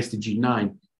SDG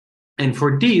 9. And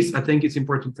for this, I think it's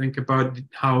important to think about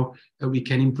how we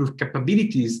can improve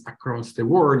capabilities across the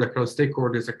world, across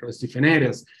stakeholders, across different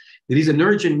areas. There is an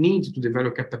urgent need to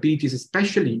develop capabilities,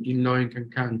 especially in low-income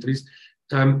countries,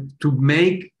 to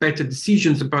make better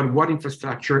decisions about what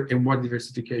infrastructure and what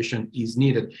diversification is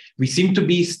needed. We seem to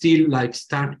be still like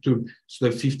stuck to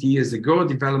sort of 50 years ago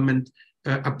development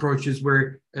approaches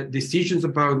where decisions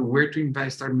about where to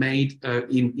invest are made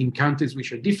in countries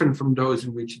which are different from those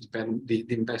in which the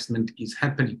investment is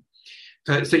happening.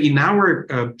 So in our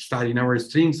study, in our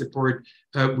strings report,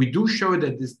 we do show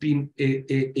that there's been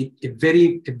a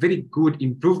very good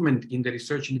improvement in the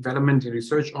research and development and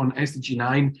research on SDG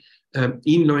 9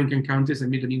 in low-income countries and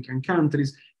middle-income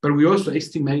countries, but we also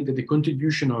estimate that the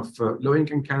contribution of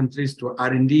low-income countries to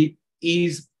R&D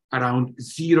is around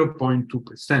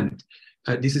 0.2%.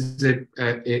 This is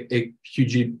a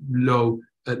hugely low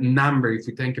number if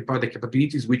we think about the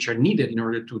capabilities which are needed in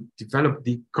order to develop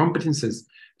the competences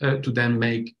to then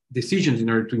make decisions, in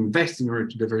order to invest, in order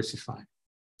to diversify.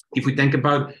 If we think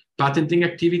about patenting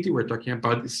activity, we're talking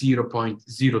about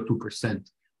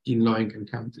 0.02% in low-income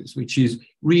countries, which is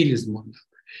really a small number.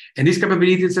 And these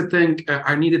capabilities, I think,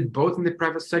 are needed both in the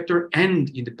private sector and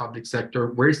in the public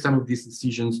sector, where some of these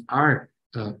decisions are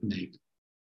made.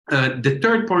 The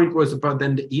third point was about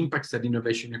then the impacts that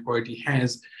innovation inequality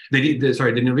has, the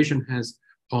innovation has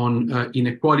on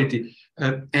inequality.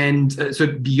 So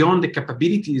beyond the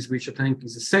capabilities, which I think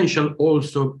is essential,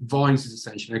 also voice is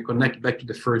essential. I connect back to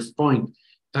the first point.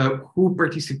 Who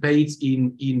participates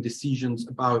in decisions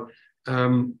about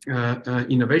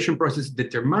innovation process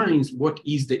determines what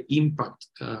is the impact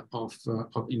of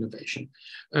innovation.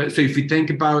 So if we think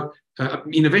about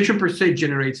innovation per se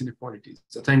generates inequalities.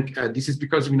 I think this is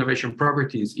because of innovation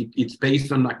properties. It's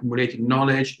based on accumulated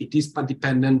knowledge. It is path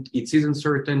dependent. It is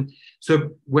uncertain.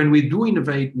 So when we do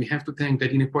innovate, we have to think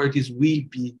that inequalities will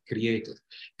be created.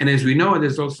 And as we know,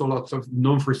 there's also lots of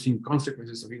non-foreseen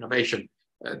consequences of innovation.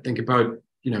 Think about,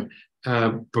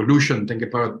 pollution, think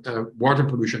about water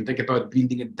pollution, think about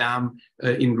building a dam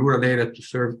in rural areas to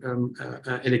serve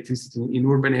electricity in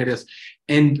urban areas.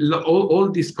 And all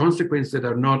these consequences that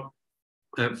are not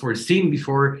foreseen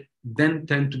before then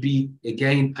tend to be,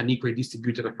 again, unequally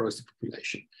distributed across the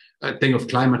population. Think of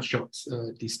climate shocks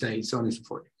these days, so on and so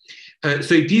forth.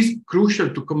 So it is crucial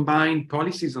to combine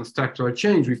policies on structural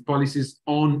change with policies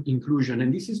on inclusion.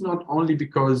 And this is not only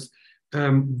because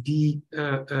there's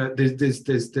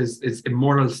a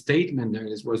moral statement there,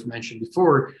 as was mentioned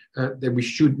before, that we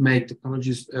should make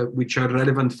technologies which are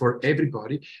relevant for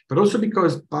everybody, but also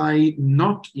because by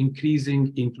not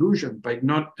increasing inclusion, by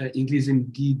not increasing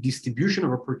the distribution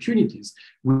of opportunities,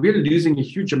 we're losing a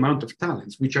huge amount of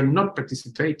talents which are not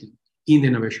participating in the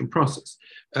innovation process.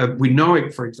 We know,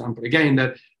 for example, again,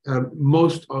 that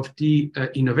most of the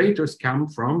innovators come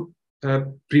from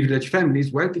privileged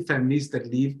families, wealthy families that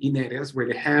live in areas where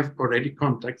they have already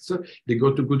contacts, they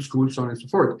go to good schools, so on and so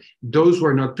forth. Those who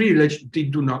are not privileged,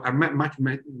 they are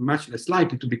much less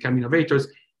likely to become innovators,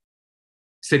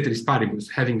 ceteris paribus,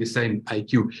 having the same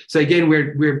IQ. So again,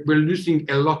 we're losing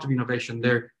a lot of innovation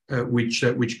there, which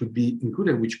could be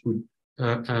included, which could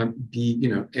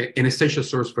be an essential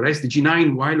source for SDG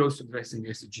 9 while also addressing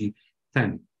SDG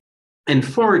 10. And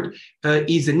fourth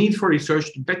is a need for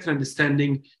research to better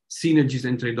understanding synergies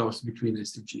and trade-offs between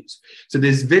SDGs. So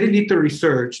there's very little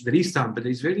research, there is some, but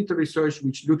there's very little research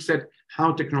which looks at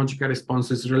how technological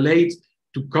responses relate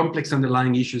to complex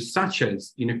underlying issues such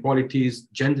as inequalities,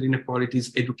 gender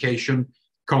inequalities, education,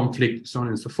 conflict, so on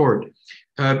and so forth.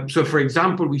 So for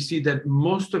example, we see that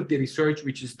most of the research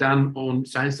which is done on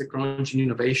science, technology, and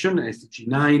innovation, SDG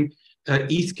 9,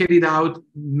 is carried out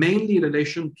mainly in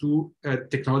relation to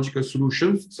technological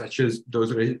solutions, such as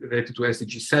those related to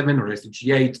SDG 7 or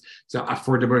SDG 8, so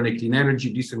affordable and clean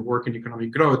energy, decent work and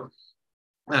economic growth,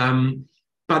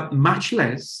 but much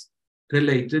less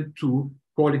related to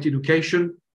quality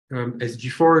education,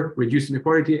 SDG 4, reducing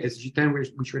inequality, SDG 10,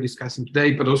 which we're discussing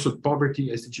today, but also poverty,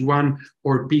 SDG 1,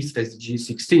 or peace, SDG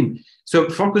 16. So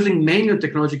focusing mainly on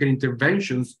technological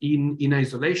interventions in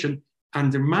isolation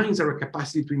undermines our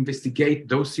capacity to investigate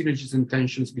those synergies and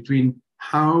tensions between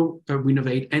how we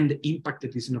innovate and the impact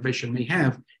that this innovation may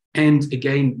have, and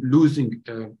again, losing,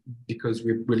 because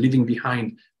we're leaving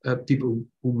behind people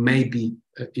who may be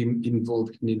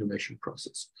involved in the innovation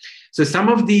process. So some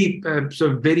of the,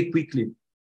 so very quickly,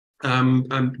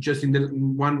 just in the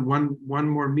one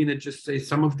more minute, just say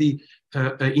some of the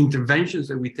interventions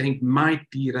that we think might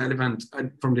be relevant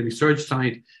from the research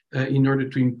side in order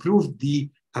to improve the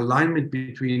alignment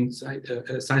between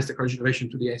science, technology, innovation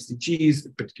to the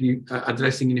SDGs, particularly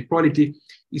addressing inequality,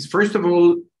 is first of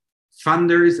all,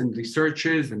 funders and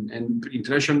researchers and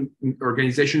international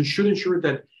organizations should ensure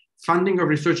that funding of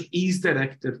research is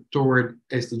directed toward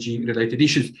SDG-related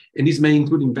issues. And this may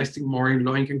include investing more in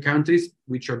low-income countries,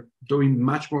 which are doing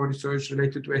much more research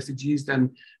related to SDGs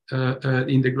than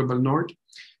in the global north.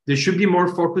 There should be more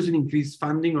focus and increased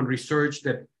funding on research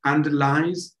that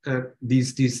underlies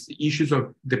these issues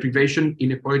of deprivation,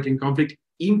 inequality, and conflict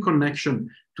in connection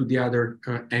to the other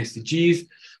SDGs.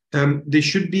 There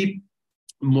should be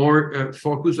more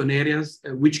focus on areas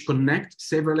which connect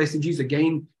several SDGs.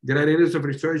 Again, there are areas of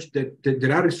research there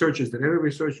are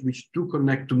research which do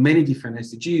connect to many different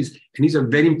SDGs, and these are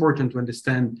very important to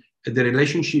understand the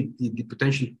relationship, the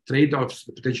potential trade-offs,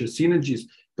 the potential synergies,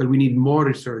 but we need more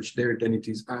research there than it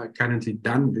is currently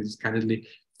done, that is currently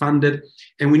funded.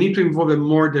 And we need to involve a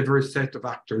more diverse set of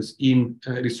actors in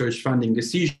research funding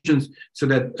decisions so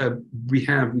that we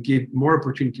give more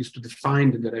opportunities to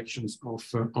define the directions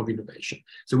of innovation.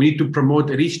 So we need to promote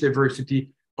a rich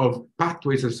diversity of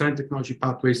pathways, of science technology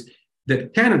pathways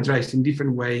that can address in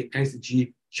different ways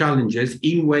SDG challenges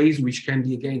in ways which can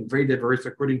be, again, very diverse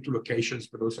according to locations,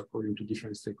 but also according to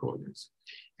different stakeholders.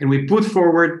 And we put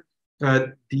forward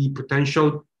the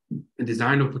potential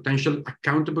design of potential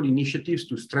accountable initiatives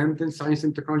to strengthen science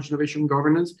and technology innovation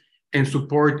governance and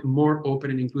support more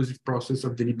open and inclusive process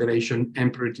of deliberation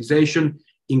and prioritization,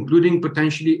 including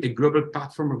potentially a global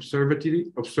platform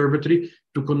observatory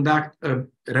to conduct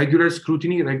regular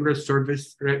scrutiny, regular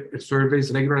surveys,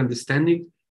 regular understanding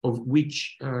of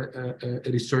which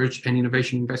research and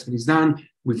innovation investment is done,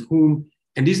 with whom,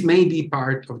 and this may be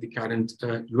part of the current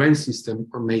UN system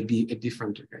or may be a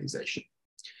different organization.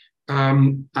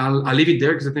 I'll leave it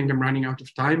there because I think I'm running out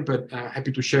of time, but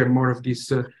happy to share more of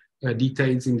these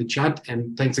details in the chat,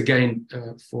 and thanks again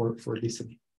for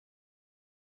listening.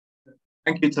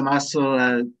 Thank you,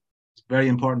 Tommaso. Very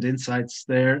important insights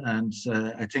there, and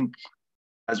I think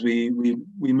as we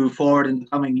move forward in the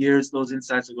coming years, those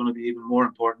insights are going to be even more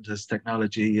important as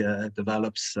technology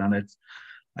develops. And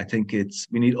I think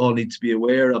we all need to be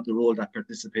aware of the role that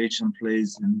participation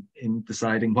plays in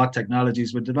deciding what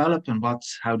technologies will develop and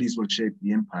how these will shape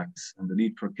the impacts, and the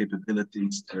need for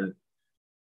capabilities to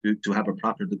have a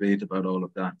proper debate about all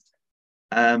of that.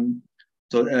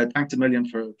 So thanks a million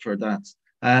for that.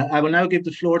 I will now give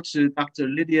the floor to Dr.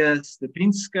 Lydia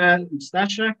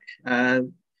Stepinska-Ustaszek,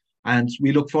 and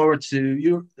we look forward to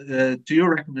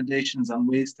your recommendations on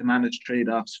ways to manage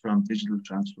trade-offs from digital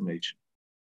transformation.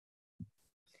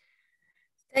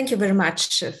 Thank you very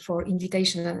much for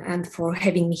invitation and for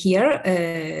having me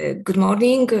here. Good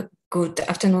morning, good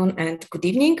afternoon, and good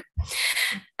evening.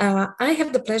 I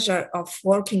have the pleasure of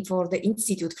working for the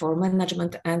Institute for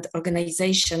Management and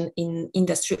Organization in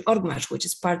Industry Orgmash, which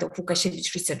is part of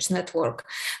Łukasiewicz Research Network,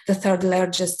 the third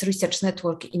largest research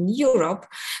network in Europe,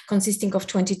 consisting of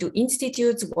 22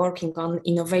 institutes working on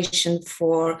innovation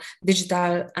for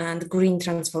digital and green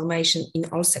transformation in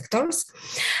all sectors.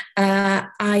 I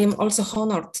am also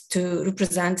honored to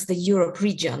represent the Europe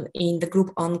region in the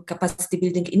group on capacity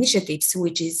building initiatives,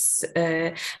 which is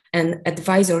an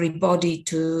advisory body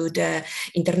to the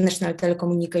International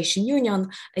Telecommunication Union,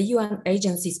 a UN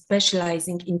agency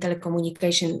specializing in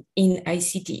telecommunication in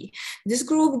ICT. This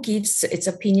group gives its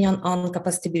opinion on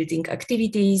capacity building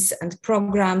activities and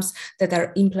programs that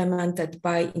are implemented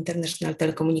by International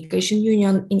Telecommunication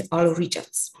Union in all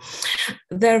regions.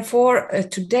 Therefore,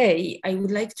 today I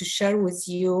would like to share with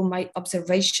you my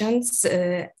observations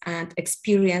and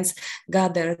experience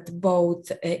gathered both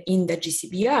in the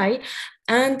GCBI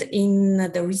and in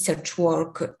the research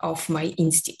work of my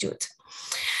institute.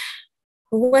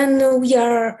 When we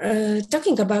are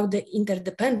talking about the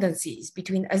interdependencies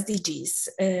between SDGs,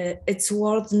 it's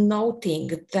worth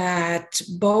noting that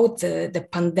both the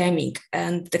pandemic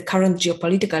and the current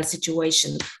geopolitical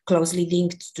situation closely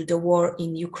linked to the war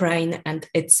in Ukraine and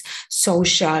its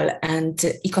social and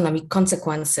economic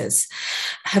consequences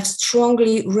have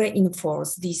strongly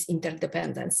reinforced these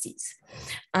interdependencies.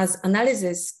 As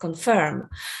analysis confirm,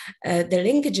 the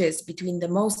linkages between the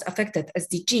most affected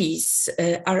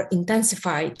SDGs are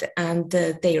intensified, and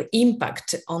their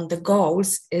impact on the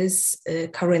goals is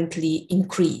currently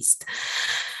increased.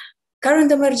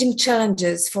 Current emerging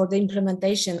challenges for the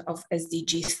implementation of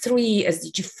SDG 3,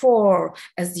 SDG 4,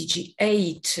 SDG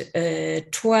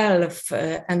 8, 12,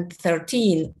 and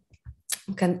 13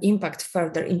 can impact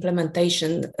further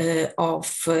implementation of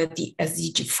the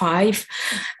SDG 5,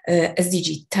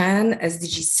 SDG 10,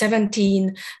 SDG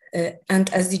 17,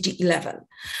 and SDG 11.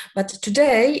 But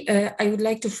today, I would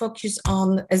like to focus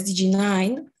on SDG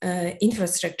 9,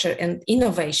 infrastructure and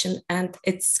innovation, and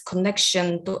its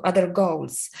connection to other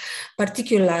goals,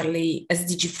 particularly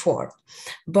SDG 4.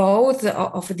 Both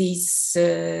of these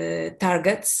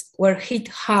targets were hit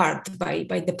hard by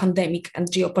the pandemic and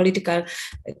geopolitical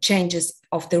changes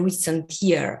of the recent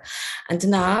year. And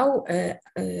now,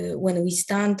 when we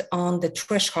stand on the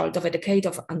threshold of a decade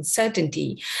of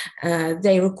uncertainty,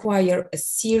 they require a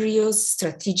serious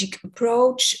strategic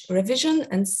approach, revision,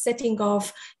 and setting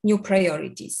of new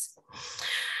priorities.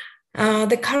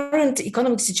 The current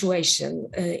economic situation,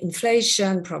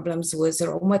 inflation, problems with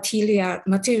raw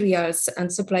materials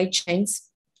and supply chains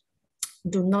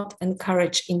do not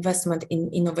encourage investment in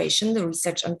innovation,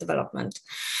 research and development.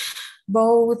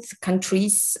 Both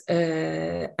countries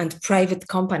and private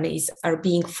companies are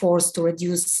being forced to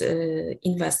reduce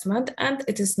investment, and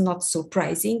it is not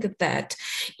surprising that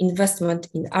investment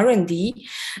in R&D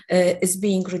is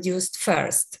being reduced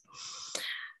first.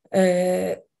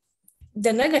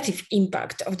 The negative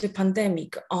impact of the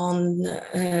pandemic on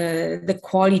the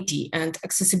quality and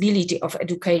accessibility of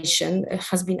education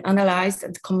has been analyzed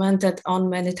and commented on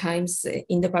many times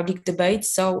in the public debate,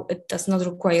 so it does not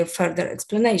require further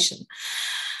explanation.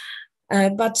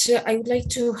 But I would like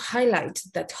to highlight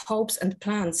that hopes and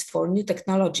plans for new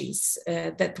technologies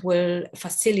that will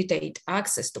facilitate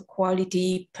access to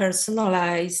quality,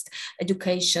 personalized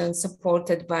education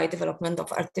supported by development of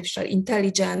artificial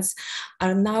intelligence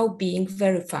are now being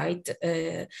verified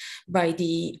by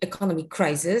the economic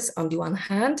crisis on the one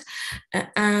hand,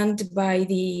 and by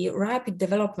the rapid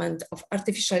development of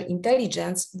artificial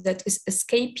intelligence that is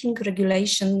escaping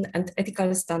regulation and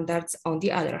ethical standards on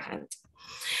the other hand.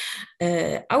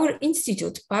 Our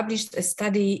institute published a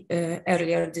study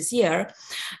earlier this year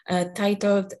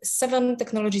titled 7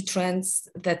 Technology Trends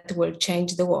That Will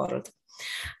Change the World.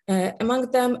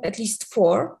 Among them, at least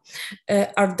 4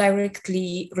 are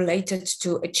directly related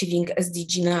to achieving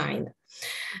SDG 9.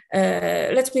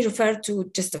 Let me refer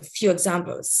to just a few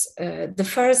examples. The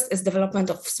first is development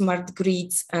of smart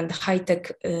grids and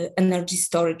high-tech energy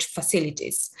storage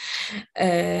facilities.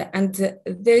 And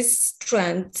this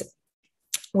trend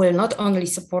will not only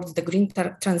support the green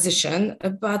transition,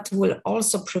 but will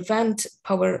also prevent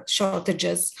power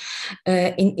shortages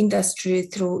in industry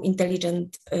through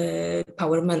intelligent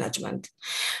power management.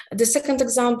 The second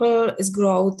example is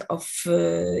growth of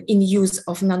in use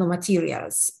of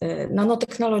nanomaterials.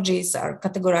 Nanotechnologies are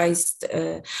categorized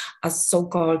as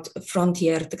so-called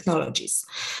frontier technologies.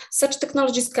 Such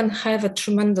technologies can have a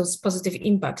tremendous positive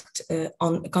impact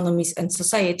on economies and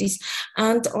societies,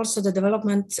 and also the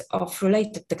development of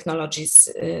related technologies,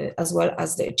 as well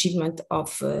as the achievement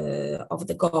of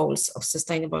the goals of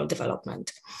sustainable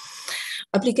development.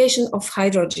 Application of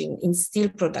hydrogen in steel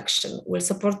production will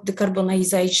support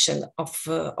decarbonization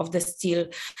of the steel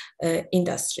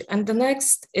industry. And the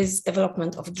next is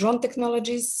development of drone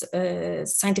technologies.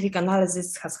 Scientific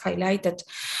analysis has highlighted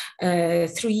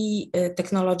 3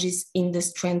 technologies in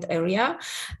this trend area: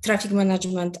 traffic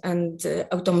management and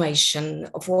automation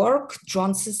of work,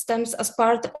 drone systems as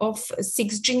part of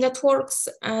 6G networks,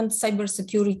 and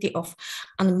cybersecurity of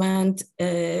unmanned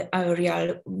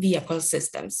aerial vehicle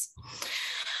systems.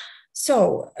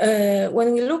 So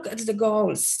when we look at the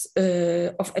goals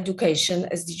of education,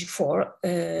 SDG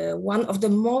 4, one of the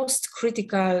most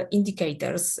critical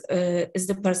indicators is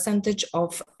the percentage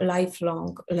of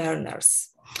lifelong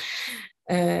learners.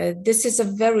 This is a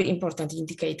very important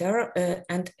indicator,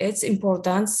 and its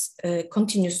importance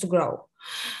continues to grow.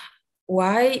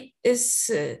 Why is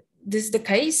this the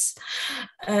case?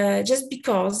 Just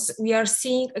because we are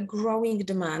seeing a growing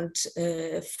demand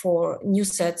for new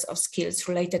sets of skills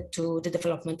related to the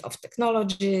development of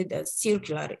technology, the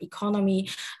circular economy,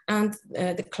 and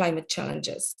the climate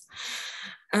challenges.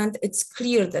 And it's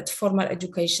clear that formal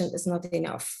education is not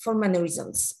enough for many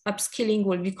reasons. Upskilling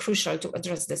will be crucial to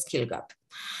address the skill gap.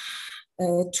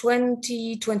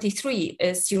 2023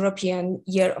 is European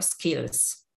Year of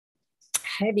Skills.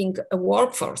 Having a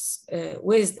workforce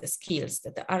with the skills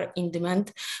that are in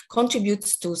demand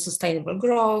contributes to sustainable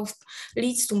growth,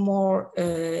 leads to more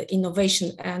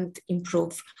innovation, and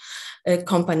improve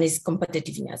companies'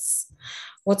 competitiveness.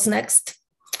 What's next?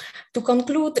 To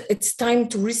conclude, it's time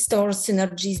to restore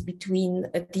synergies between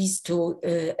these 2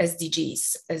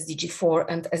 SDGs, SDG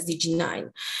 4 and SDG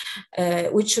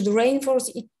 9, which should reinforce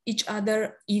each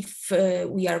other if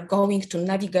we are going to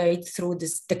navigate through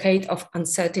this decade of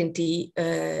uncertainty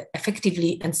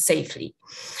effectively and safely.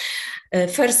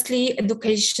 Firstly,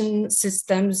 education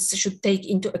systems should take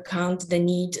into account the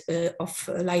need of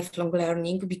lifelong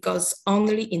learning, because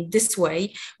only in this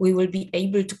way we will be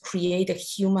able to create a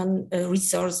human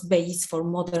resource base for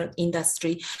modern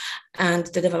industry and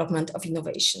the development of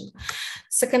innovation.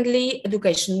 Secondly,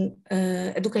 educational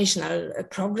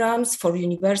programs for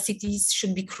universities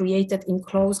should be created in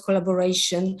close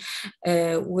collaboration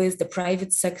with the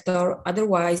private sector.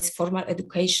 Otherwise, formal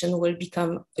education will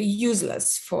become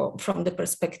useless from the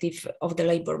perspective of the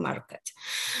labor market.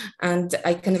 And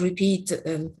I can repeat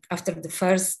after the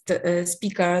first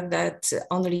speaker that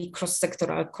only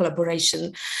cross-sectoral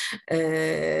collaboration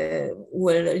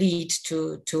will lead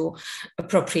to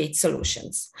appropriate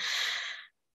solutions.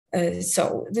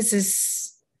 So this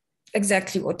is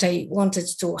exactly what I wanted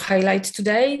to highlight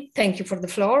today. Thank you for the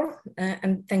floor,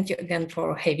 and thank you again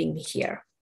for having me here.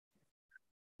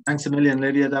 Thanks a million,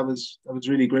 Lydia. That was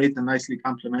really great and nicely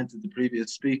complemented the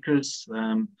previous speakers.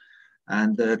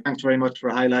 Thanks very much for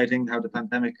highlighting how the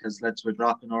pandemic has led to a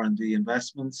drop in R&D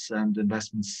investments and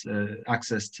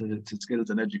access to skills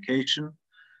and education,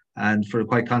 and for a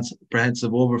quite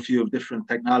comprehensive overview of different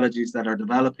technologies that are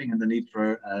developing and the need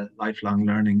for lifelong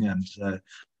learning and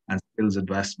skills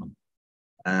investment,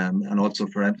 and also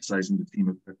for emphasizing the theme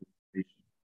of participation.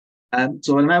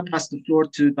 So I'll now pass the floor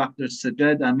to Dr.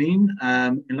 Sajed Amin.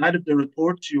 In light of the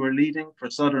report you are leading for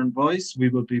Southern Voice, we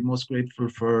will be most grateful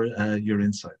for your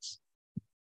insights.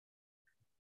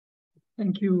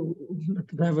 Thank you,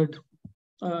 Dr. David.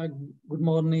 Good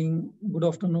morning, good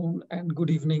afternoon, and good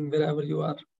evening, wherever you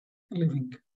are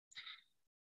living.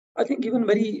 I think given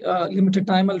very limited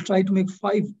time, I'll try to make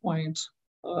 5 points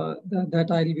that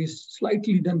I'll be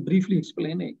slightly then briefly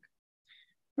explaining.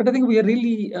 But I think we are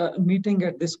really meeting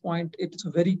at this point. It's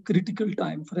a very critical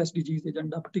time for SDGs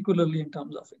agenda, particularly in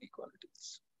terms of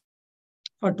inequalities,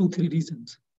 for 2-3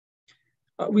 reasons.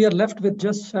 We are left with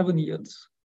just 7 years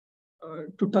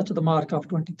to touch the mark of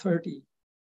 2030.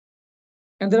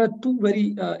 And there are 2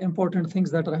 very important things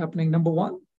that are happening. Number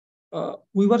one,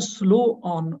 we were slow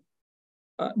on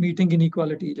meeting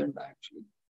inequality agenda, actually.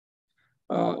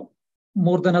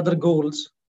 More than other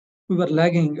goals, we were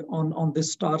lagging on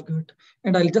this target.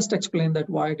 And I'll just explain that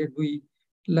why did we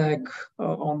lag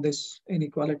on this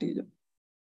inequality.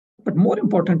 But more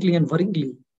importantly and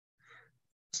worryingly,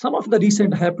 some of the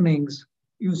recent happenings,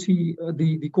 you see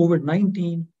the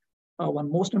COVID-19,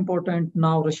 one most important,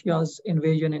 now Russia's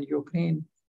invasion in Ukraine,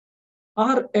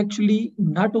 are actually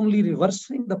not only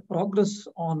reversing the progress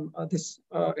on this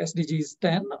SDGs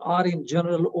 10, or in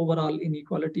general overall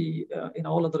inequality in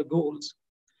all other goals,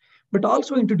 but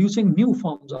also introducing new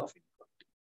forms of inequality.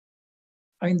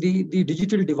 I mean, the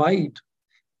digital divide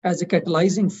as a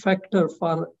catalyzing factor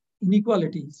for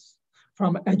inequalities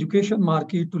from education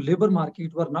market to labor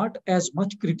market were not as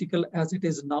much critical as it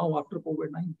is now after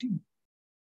COVID-19.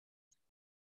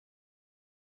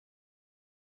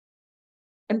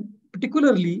 And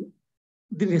particularly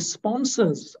the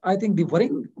responses, I think the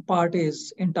worrying part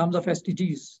is in terms of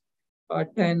SDGs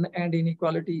 10 and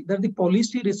inequality, that the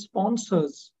policy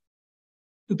responses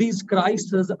to these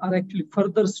crises are actually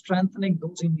further strengthening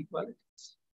those inequalities.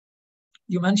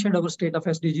 You mentioned our State of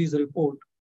SDGs report.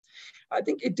 I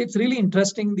think it's really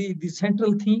interesting. The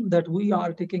central theme that we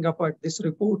are taking up at this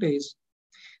report is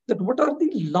that what are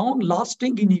the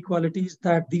long-lasting inequalities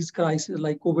that these crises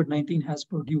like COVID-19 has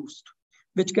produced,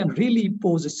 which can really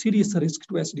pose a serious risk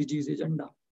to SDGs agenda.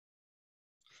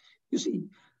 You see,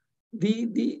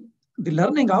 the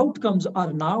learning outcomes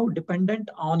are now dependent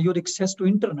on your access to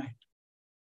internet,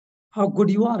 how good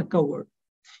you are covered.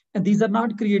 And these are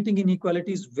not creating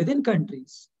inequalities within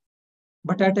countries,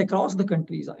 but across the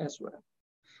countries as well.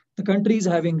 The countries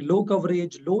having low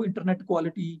coverage, low internet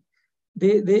quality,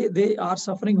 they are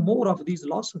suffering more of these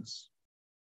losses.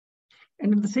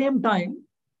 And at the same time,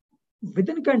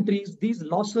 within countries, these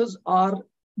losses are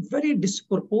very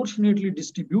disproportionately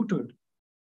distributed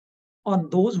on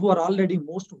those who are already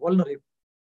most vulnerable.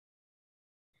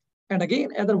 And again,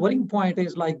 another worrying point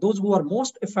is like those who are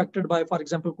most affected by, for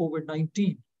example,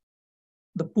 COVID-19,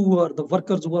 the poor, the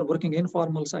workers who are working in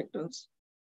informal sectors,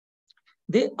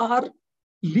 they are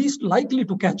least likely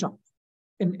to catch up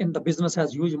in the business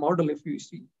as usual model, if you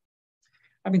see.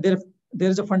 I mean, there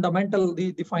is a fundamental,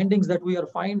 the findings that we are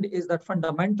finding is that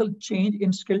fundamental change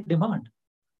in skill demand.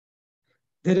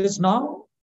 There is now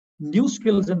new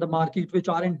skills in the market which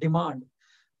are in demand.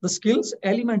 The skills,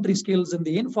 elementary skills in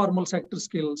the informal sector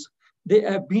skills, they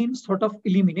have been sort of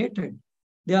eliminated.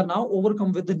 They are now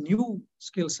overcome with the new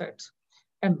skill sets.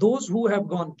 And those who have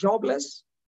gone jobless,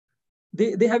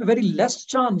 they have very less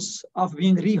chance of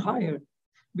being rehired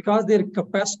because their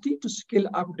capacity to skill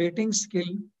updating, skill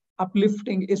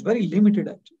uplifting is very limited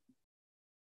actually.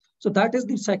 So that is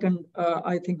the second,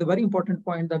 I think, the very important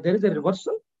point, that there is a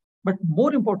reversal, but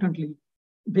more importantly,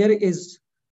 there is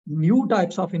new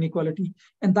types of inequality.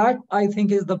 And that, I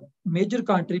think, is the major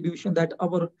contribution that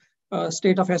our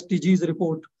State of SDGs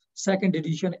report, second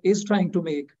edition, is trying to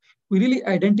make. We really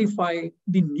identify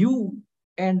the new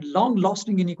and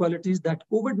long-lasting inequalities that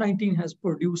COVID-19 has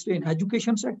produced in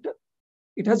education sector.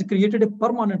 It has created a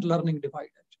permanent learning divide.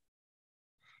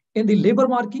 In the labor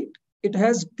market, it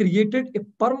has created a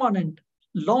permanent,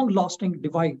 long-lasting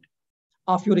divide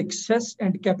of your access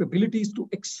and capabilities to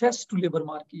access to labor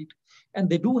market. And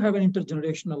they do have an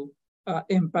intergenerational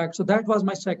impact. So that was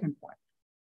my second point.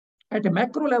 At a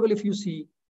macro level, if you see,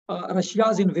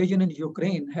 Russia's invasion in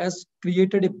Ukraine has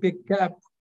created a big gap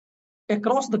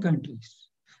across the countries.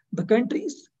 The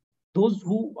countries, those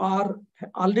who are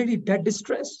already debt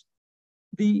distressed,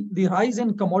 the rise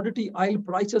in commodity oil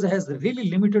prices has really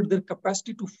limited their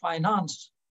capacity to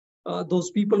finance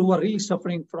those people who are really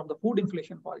suffering from the food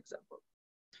inflation, for example.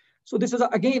 So this is,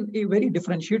 again, a very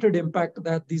differentiated impact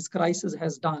that this crisis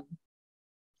has done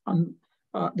on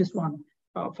this one.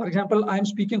 For example, I'm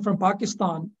speaking from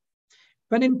Pakistan.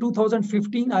 When in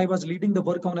 2015, I was leading the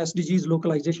work on SDGs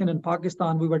localization in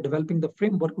Pakistan, we were developing the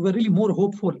framework. We were really more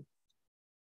hopeful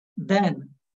than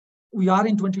we are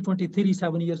in 2023,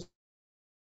 7 years.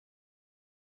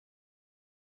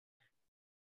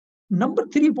 Number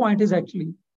 3 point is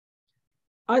actually,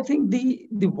 I think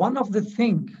the one of the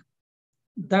thing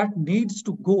that needs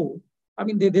to go, I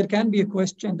mean, there can be a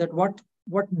question that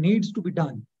what needs to be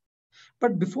done.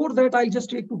 But before that, I'll just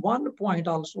take one point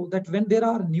also, that when there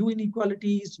are new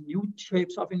inequalities, new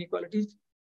shapes of inequalities,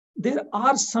 there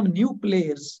are some new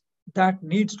players that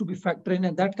needs to be factored in.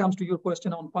 And that comes to your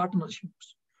question on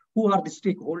partnerships. Who are the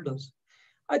stakeholders?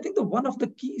 I think one of the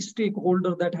key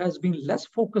stakeholders that has been less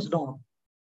focused on,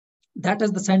 that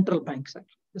is the central banks,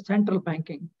 actually. The central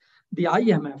banking, the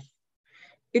IMF.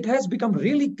 It has become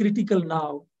really critical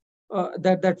now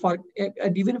that for,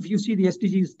 and even if you see the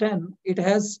SDGs 10, it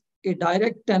has a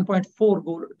direct 10.4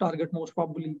 goal target, most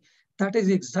probably. That is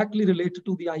exactly related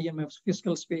to the IMF's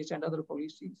fiscal space and other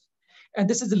policies. And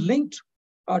this is linked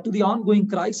to the ongoing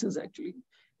crisis, actually.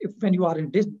 If when you are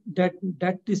in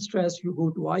debt distress, you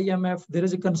go to IMF, there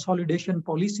is a consolidation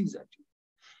policies, actually.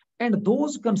 And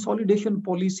those consolidation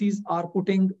policies are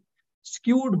putting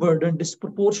skewed burden,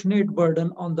 disproportionate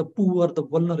burden on the poor, the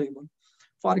vulnerable.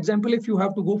 For example, if you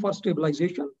have to go for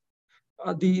stabilization,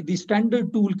 the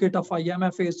standard toolkit of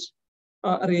IMF is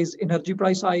raise energy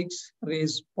price hikes,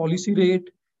 raise policy rate,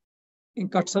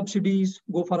 cut subsidies,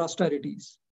 go for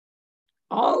austerities.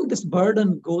 All this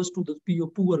burden goes to the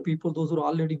poor people, those who are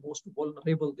already most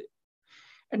vulnerable there.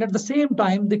 And at the same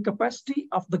time, the capacity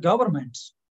of the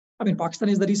governments, I mean, Pakistan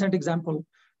is the recent example,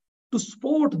 to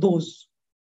support those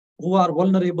who are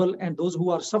vulnerable and those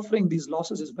who are suffering these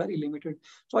losses is very limited.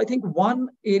 So I think one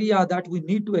area that we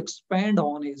need to expand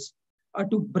on is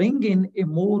to bring in a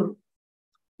more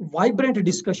vibrant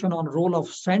discussion on role of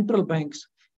central banks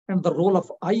and the role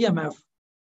of IMF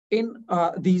in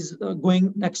these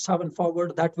going next 7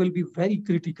 forward. That will be very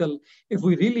critical if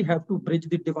we really have to bridge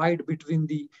the divide between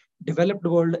the developed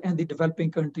world and the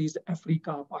developing countries,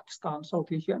 Africa, Pakistan,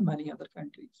 South Asia, and many other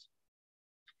countries.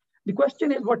 The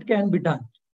question is, what can be done?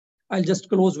 I'll just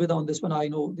close with on this one. I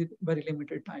know the very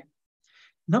limited time.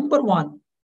 Number one,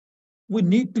 we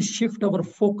need to shift our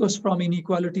focus from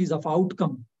inequalities of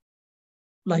outcome,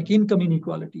 like income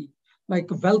inequality, like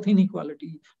wealth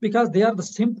inequality, because they are the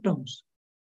symptoms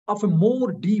of a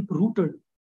more deep-rooted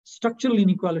structural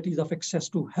inequalities of access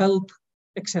to health,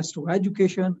 access to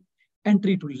education,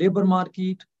 entry to labor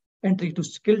market, entry to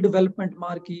skill development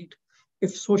market,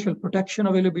 if social protection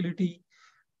availability.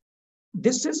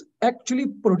 This is actually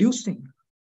producing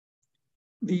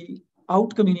the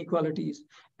outcome inequalities.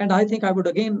 And I think I would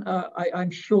again,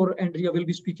 I'm sure Andrea will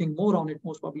be speaking more on it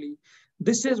most probably.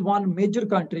 This is one major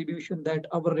contribution that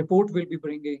our report will be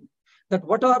bringing, that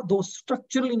what are those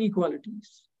structural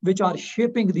inequalities which are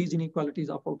shaping these inequalities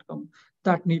of outcome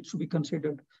that needs to be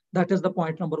considered. That is the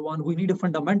point number one. We need a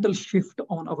fundamental shift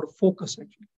on our focus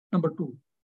actually. Number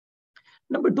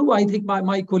two, I think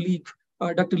my colleague,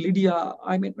 Dr. Lydia,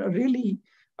 I mean, really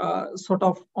sort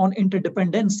of on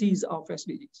interdependencies of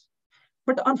SDGs.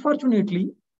 But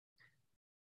unfortunately,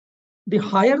 the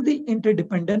higher the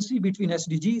interdependency between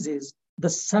SDGs is, the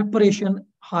separation,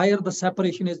 higher the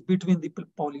separation is between the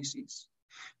policies.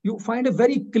 You find a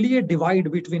very clear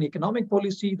divide between economic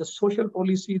policy, the social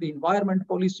policy, the environment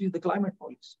policy, the climate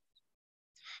policy.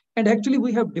 And actually,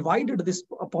 we have divided this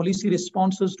policy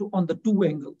responses on the two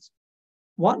angles.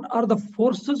 One are the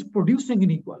forces producing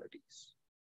inequalities.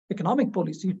 economic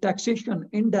policy, taxation,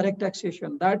 indirect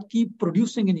taxation, that keep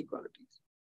producing inequalities.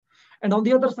 And on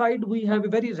the other side, we have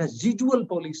very residual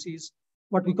policies,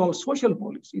 what we call social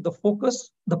policy. The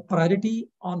focus, the priority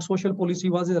on social policy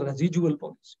was a residual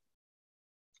policy.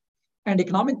 And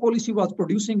economic policy was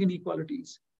producing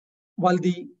inequalities, while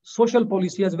the social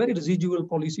policy as very residual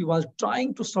policy was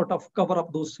trying to sort of cover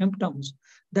up those symptoms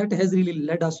that has really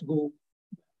led us go.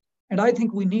 And I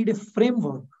think we need a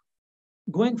framework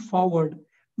going forward,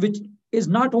 which is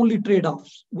not only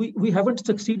trade-offs. We haven't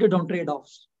succeeded on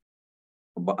trade-offs.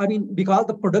 I mean, because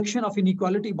the production of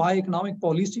inequality by economic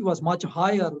policy was much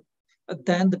higher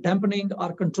than the dampening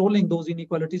or controlling those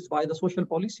inequalities by the social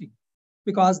policy,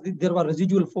 because there were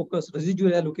residual focus,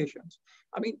 residual allocations.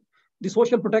 I mean, the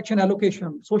social protection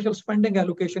allocation, social spending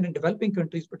allocation in developing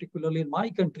countries, particularly in my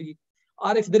country,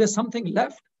 or if there is something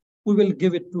left, we will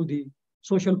give it to the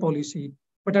social policy.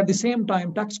 But at the same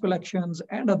time, tax collections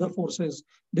and other forces,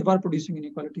 they were producing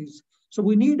inequalities. So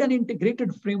we need an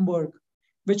integrated framework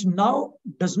which now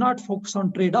does not focus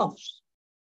on trade-offs,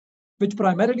 which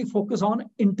primarily focus on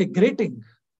integrating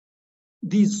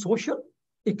these social,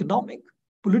 economic,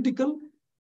 political,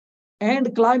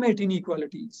 and climate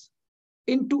inequalities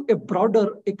into a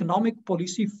broader economic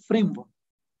policy framework.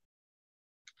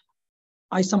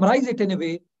 I summarize it in a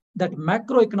way that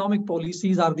macroeconomic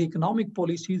policies or the economic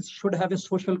policies should have a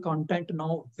social content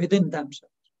now within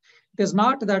themselves. It is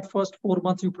not that first 4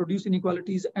 months you produce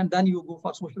inequalities and then you go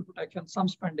for social protection, some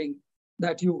spending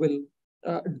that you will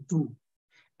do.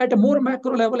 At a more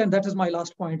macro level, and that is my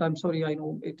last point, I'm sorry, I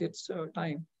know it's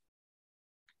time.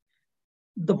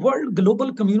 The world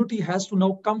global community has to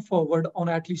now come forward on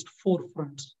at least 4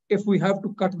 fronts if we have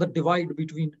to cut the divide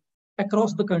between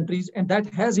across the countries, and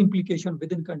that has implication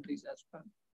within countries as well.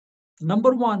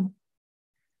 Number one,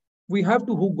 we have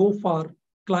to go for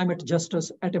climate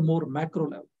justice at a more macro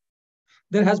level.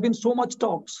 There has been so much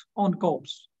talks on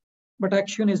COPs, but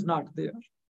action is not there.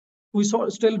 We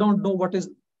still don't know what is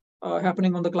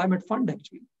happening on the climate fund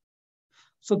actually.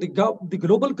 So the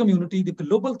global community, the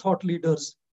global thought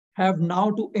leaders have now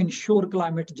to ensure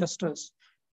climate justice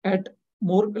at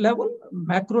more level,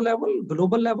 macro level,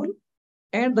 global level,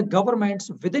 and the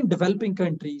governments within developing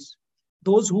countries,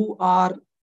 those who are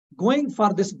going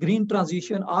for this green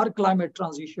transition or climate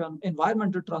transition,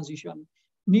 environmental transition,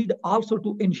 need also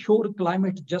to ensure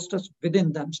climate justice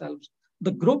within themselves.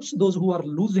 The groups, those who are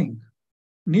losing,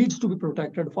 needs to be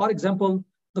protected. For example,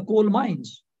 the coal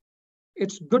mines.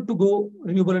 It's good to go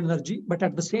renewable energy, but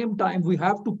at the same time, we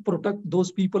have to protect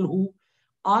those people who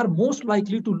are most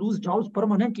likely to lose jobs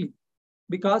permanently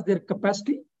because their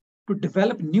capacity to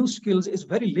develop new skills is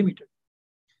very limited.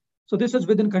 So this is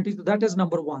within countries. That is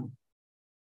number one.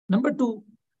 Number two,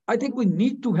 I think we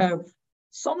need to have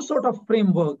some sort of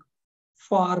framework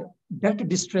for debt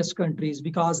distressed countries,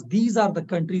 because these are the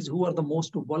countries who are the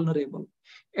most vulnerable.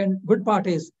 And good part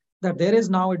is that there is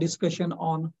now a discussion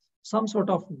on some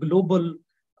sort of global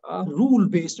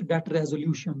rule-based debt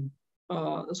resolution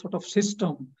sort of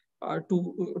system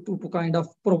to kind of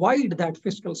provide that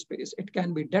fiscal space. It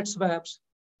can be debt swaps,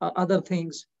 other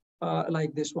things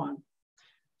like this one.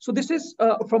 So this is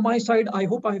from my side. I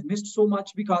hope I have missed so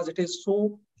much because it is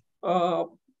so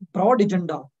broad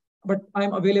agenda, but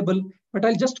I'm available. But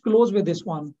I'll just close with this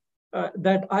one,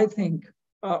 that I think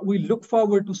we look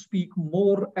forward to speak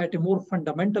more at a more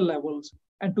fundamental levels.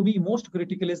 And to be most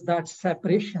critical is that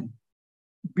separation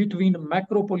between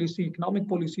macro policy, economic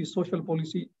policy, social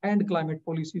policy, and climate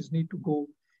policies need to go.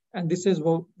 And this is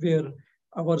where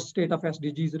our State of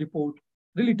SDGs report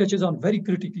really touches on very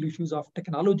critical issues of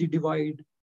technology divide,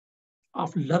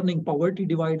 of learning poverty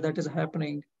divide that is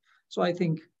happening. So I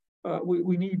think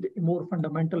we need a more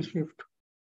fundamental shift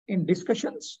in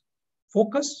discussions,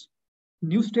 focus,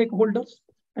 new stakeholders,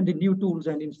 and the new tools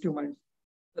and instruments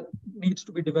that needs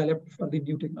to be developed for the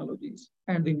new technologies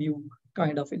and the new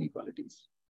kind of inequalities.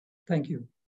 Thank you.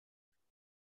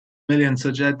 Million,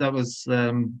 so Jed, that was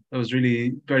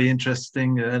really very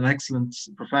interesting, an excellent,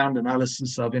 profound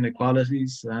analysis of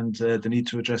inequalities and the need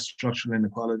to address structural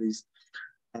inequalities.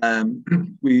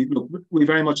 We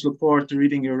very much look forward to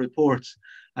reading your report.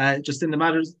 Just in the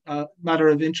matter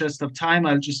of interest of time,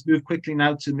 I'll just move quickly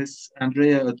now to Ms.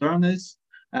 Andrea Adornes.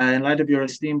 In light of your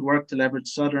esteemed work to leverage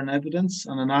Southern evidence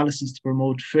and analysis to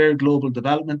promote fair global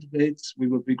development debates, we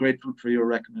would be grateful for your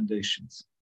recommendations.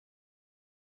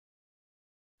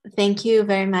 Thank you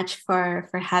very much for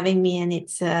having me, and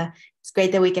it's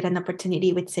great that we get an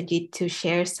opportunity with Sajid to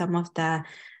share some of the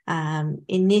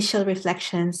initial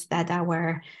reflections that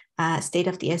our State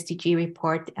of the SDG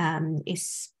report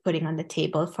is putting on the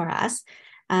table for us.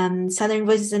 Southern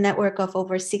Voice is a network of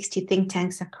over 60 think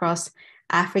tanks across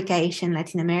Africa, Asia, and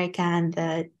Latin America, and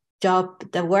the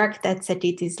work that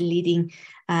Sajid is leading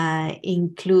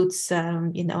includes,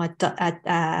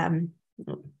 10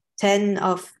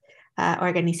 of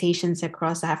organizations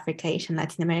across Africa, Asia, and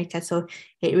Latin America. So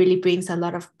it really brings a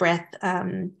lot of breadth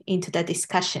into the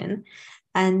discussion.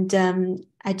 And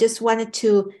I just wanted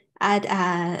to add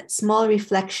a small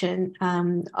reflection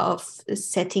of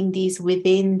setting these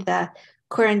within the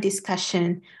current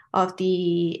discussion of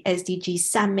the SDG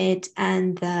Summit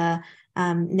and the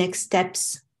next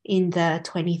steps in the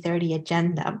 2030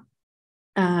 agenda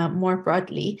more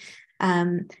broadly.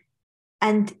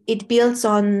 And it builds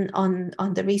on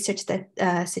the research that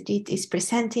Sajid is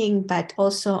presenting, but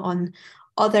also on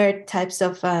other types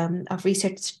of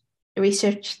research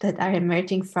that are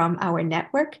emerging from our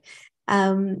network.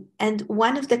 And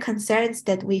one of the concerns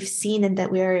that we've seen and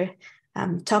that we're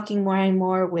talking more and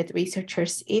more with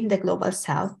researchers in the Global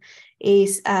South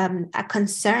is a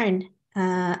concern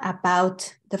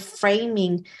about the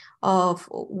framing of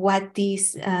what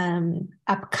these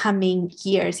upcoming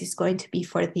years is going to be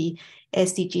for the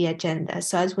SDG agenda.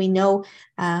 So as we know,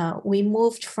 we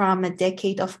moved from a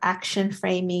decade of action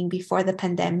framing before the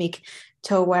pandemic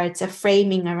towards a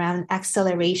framing around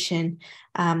acceleration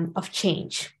of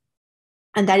change.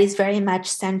 And that is very much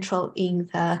central in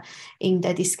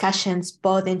the discussions,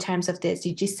 both in terms of the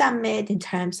SDG Summit, in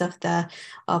terms of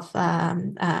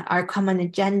our common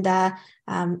agenda,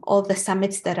 all the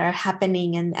summits that are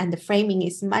happening, and the framing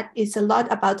is a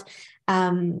lot about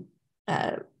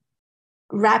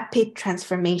rapid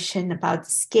transformation, about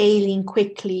scaling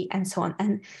quickly, and so on.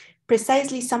 And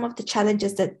precisely some of the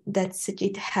challenges that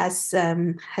Sajid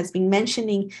has been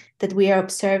mentioning that we are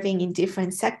observing in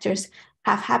different sectors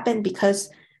have happened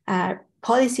because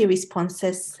policy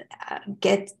responses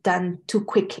get done too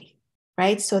quickly,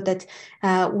 right? So that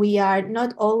we are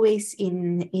not always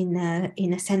in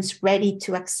a sense ready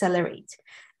to accelerate.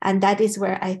 And that is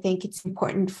where I think it's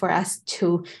important for us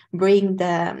to bring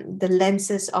the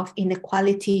lenses of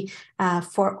inequality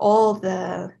for all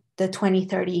the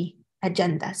 2030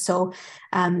 agenda. So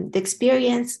the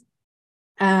experience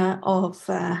of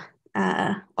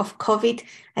COVID,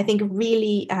 I think,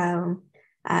 really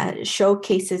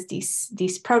showcases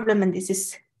this problem, and this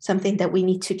is something that we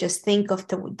need to just think of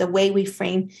the way we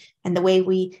frame and the way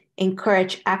we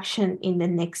encourage action in the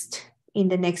next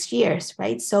years,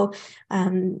 right? So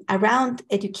around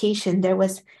education, there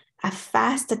was a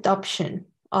fast adoption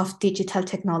of digital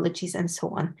technologies and so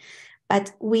on.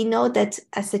 But we know that,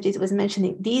 as Sajid was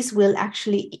mentioning, these will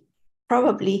actually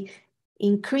probably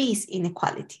increase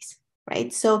inequalities,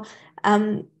 right? So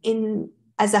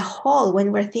as a whole,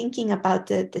 when we're thinking about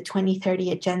the 2030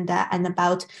 agenda and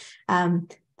about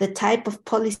the type of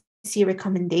policy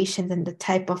recommendations and the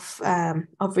type of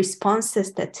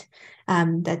responses that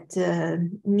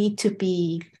need to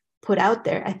be put out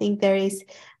there, I think there is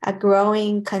a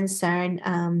growing concern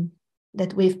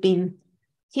that we've been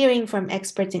hearing from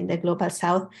experts in the Global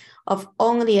South of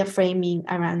only a framing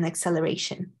around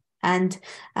acceleration. And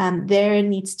there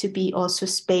needs to be also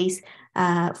space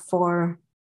for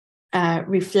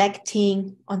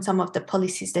reflecting on some of the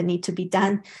policies that need to be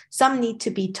done. Some need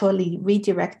to be totally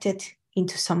redirected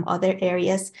into some other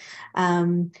areas.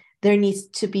 There needs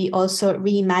to be also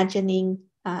reimagining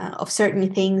of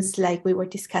certain things like we were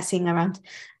discussing around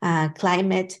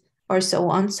climate or so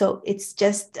on. So it's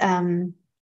just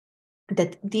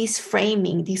that this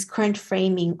current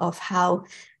framing of how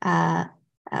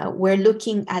we're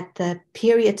looking at the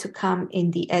period to come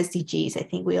in the SDGs, I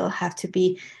think we all have to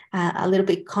be a little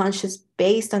bit conscious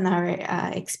based on our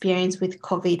experience with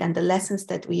COVID and the lessons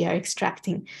that we are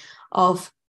extracting of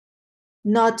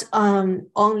not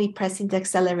only pressing the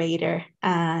accelerator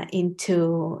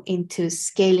into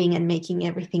scaling and making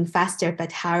everything faster,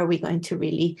 but how are we going to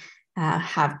really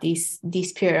have this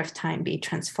period of time be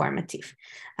transformative.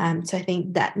 So I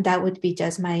think that would be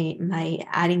just my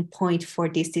adding point for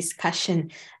this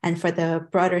discussion and for the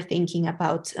broader thinking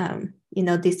about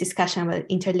this discussion about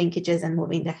interlinkages and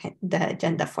moving the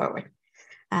agenda forward.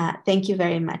 Thank you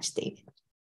very much, David.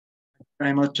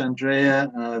 Very much, Andrea,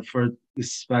 for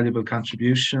this valuable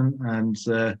contribution and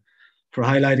for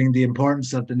highlighting the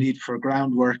importance of the need for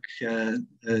groundwork to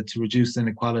reduce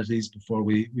inequalities before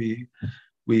we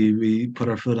put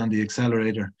our foot on the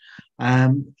accelerator.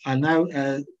 I'll now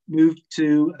move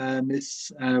to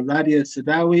Ms. Radia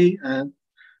Sadawi,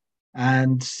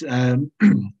 and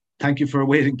thank you for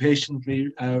waiting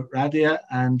patiently, Radia,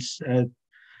 and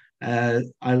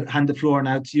I'll hand the floor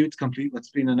now to you to complete what's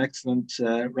been an excellent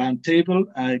roundtable.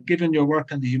 Given your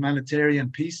work on the humanitarian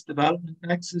peace development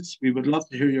nexus, we would love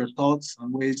to hear your thoughts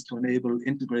on ways to enable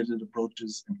integrated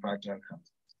approaches in fragile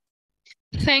countries.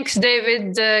 Thanks,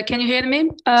 David. Can you hear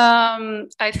me?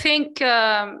 I think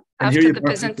after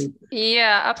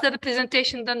the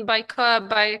presentation done by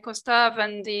Gustav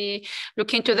and the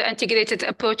looking to the integrated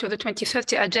approach of the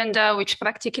 2030 agenda, which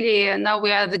practically now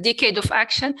we are the decade of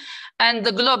action, and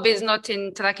the globe is not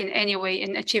in track in any way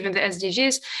in achieving the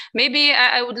SDGs. Maybe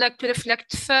I would like to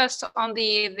reflect first on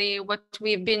the what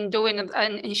we've been doing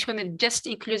and ensuring just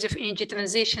inclusive energy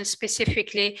transition,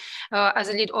 specifically as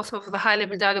a lead author of the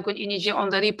high-level dialogue on energy on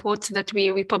the report that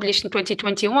we published in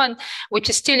 2021, which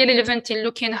is still relevant in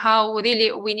looking how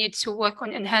really we need to work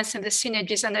on enhancing the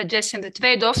synergies and addressing the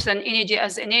trade-offs and energy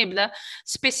as enabler,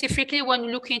 specifically when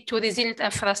looking to resilient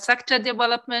infrastructure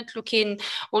development, looking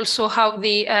also how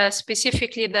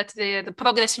specifically that the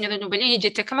progress in renewable energy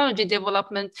technology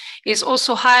development is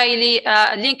also highly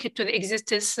linked to the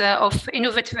existence of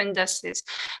innovative industries.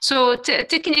 So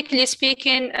technically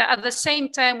speaking, at the same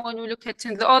time, when we look at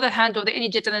on the other hand of the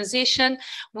energy transition,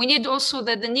 we need also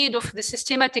that the need of the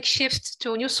systematic shift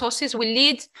to new sources will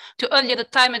lead to earlier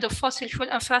retirement of fossil fuel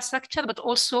infrastructure, but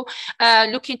also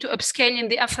looking to upscaling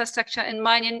the infrastructure and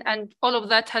mining, and all of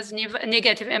that has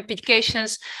negative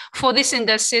implications for this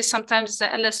industry. Sometimes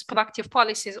less proactive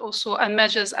policies also and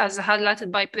measures as highlighted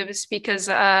by previous speakers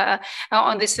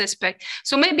on this aspect.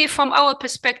 So maybe from our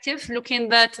perspective, looking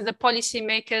that the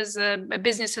policymakers,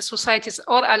 businesses, societies,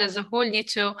 or as a whole need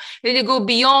to really go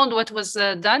beyond what was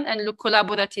done and look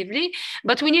collaboratively,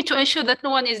 but we need to ensure that no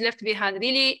one is left behind.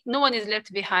 Really, no one is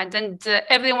left behind, and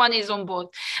everyone is on board.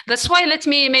 That's why let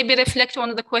me maybe reflect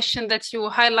on the question that you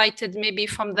highlighted, maybe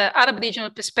from the Arab regional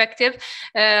perspective,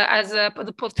 as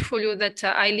the portfolio that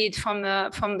I lead from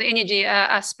the energy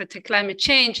aspect of climate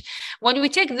change. When we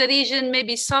take the region,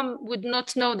 maybe some would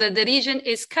not know that the region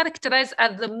is characterized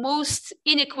as the most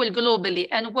unequal globally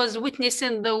and was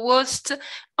witnessing the worst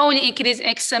only increase in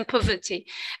extreme poverty.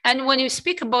 And when you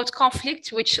speak about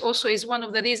conflict, which also is one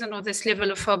of the reasons of this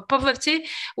level of poverty,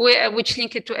 which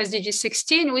link it to SDG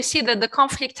 16, we see that the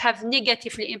conflict have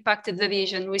negatively impacted the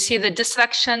region. We see the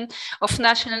destruction of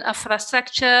national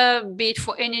infrastructure, be it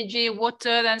for energy, water,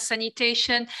 and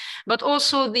sanitation, but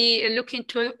also the looking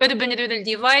to urban-rural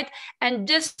divide. And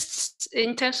just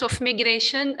in terms of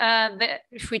migration,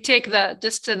 if we take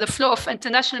the flow of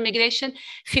international migration,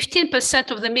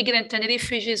 15% of the migrant and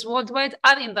refugees worldwide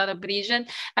are in the Arab region,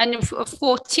 and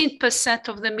 14%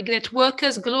 of the migrant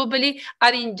workers globally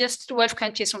are in just 12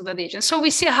 countries of the region. So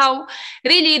we see how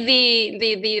really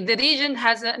the region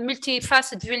has a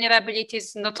multifaceted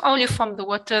vulnerabilities, not only from the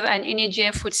water and energy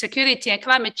and food security and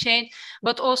climate change,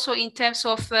 but also in terms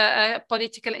of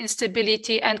political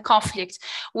instability and conflict,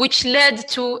 which led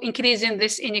to increasing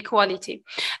this inequality.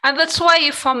 And that's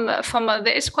why from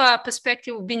the ISQA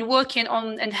perspective, we've been working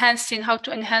on enhancing how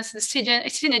to enhance the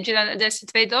synergy and address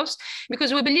trade-offs,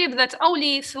 because we believe that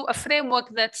only through a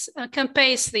framework that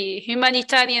campaigns the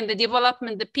humanitarian, the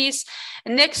development, the peace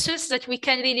nexus, that we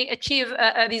can really achieve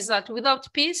a result.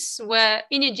 Without peace, where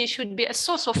energy should be a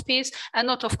source of peace and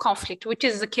not of conflict, which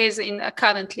is the case in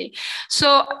currently.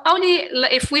 So only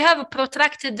if we have a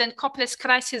protracted and complex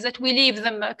crisis that we leave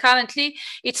them currently,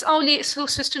 it's only through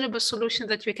sustainable solutions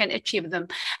that we can achieve them.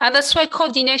 And that's why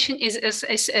coordination is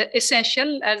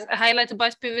essential, as highlighted by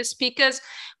previous speakers.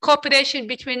 Cooperation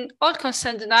between all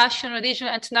concerned national,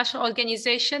 regional, international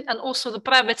organizations, and also the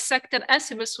private sector and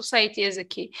civil society is a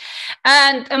key.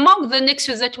 And among the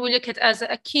nexus that we look at as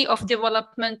a key of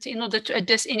development in order to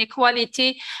address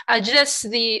inequality, address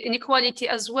the inequality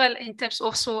as well in terms of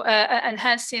also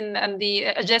enhancing and the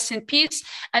addressing peace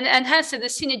and enhancing the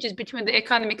synergies between the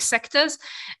economic sectors.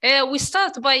 We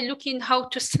start by looking how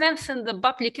to strengthen the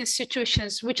public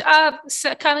institutions, which are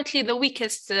currently the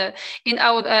weakest in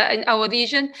our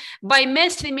region, by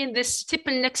mainstreaming this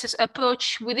triple nexus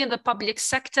approach within the public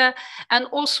sector, and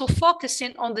also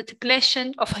focusing on the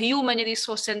depletion of human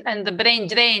resources and the brain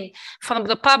drain from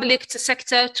the public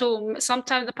sector to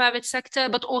sometimes the private sector,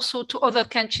 but also to other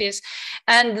countries.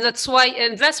 And that's why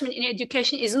investment in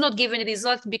education is not giving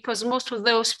results, because most of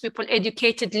those people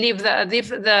educated leave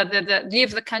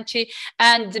the country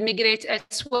and migrate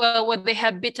as well, where they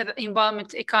have better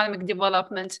environment, economic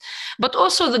development. But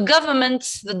also the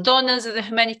governments, the donors, the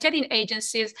humanitarian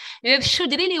agencies, they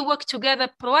should really work together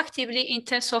proactively in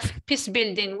terms of peace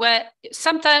building, where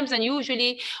sometimes and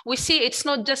usually we see it's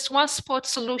not just one spot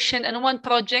solution and one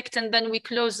project and then we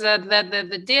close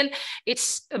the deal.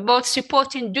 It's about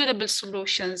supporting durable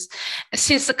solutions.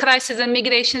 Since the crisis and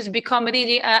migrations become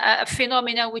really a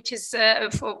phenomenon which is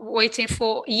waiting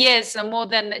for years, more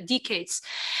than decades.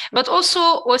 But also,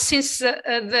 since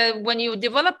when you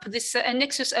develop this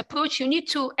nexus approach, you need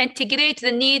to integrate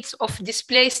the needs of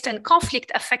displaced and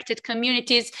conflict-affected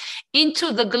communities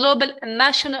into the global,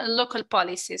 national, and local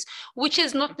policies, which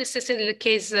is not necessarily the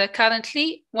case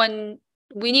currently. When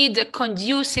we need a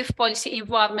conducive policy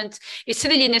environment, it's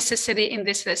really necessary in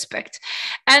this respect.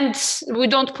 And we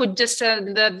don't put just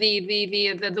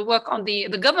the work on the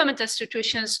government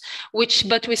institutions,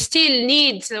 but we still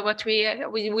need what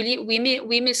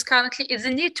we miss currently is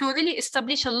the need to really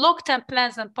establish a long-term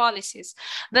plans and policies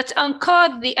that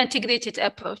anchor the integrated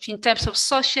approach in terms of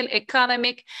social,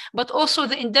 economic, but also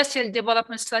the industrial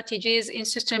development strategies in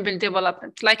sustainable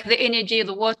development, like the energy,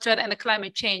 the water, and the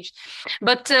climate change.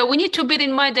 But we need to be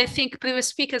in mind, I think previous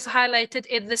speakers highlighted,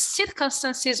 is the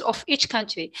circumstances of each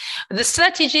country. The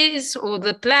strategies or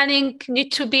the planning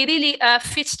need to be really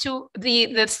fit to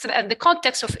the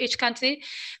context of each country.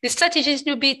 The strategies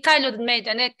need to be tailored made,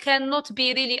 and it cannot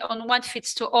be really on one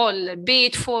fits to all, be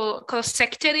it for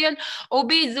cross-sectorial or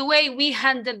be it the way we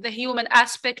handle the human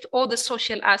aspect or the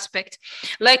social aspect.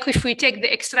 Like if we take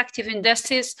the extractive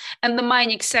industries and the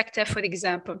mining sector, for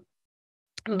example.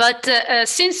 But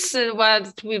since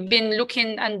what we've been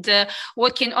looking and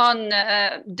working on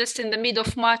just in the mid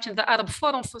of March in the Arab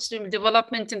Forum for Sustainable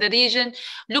Development in the region,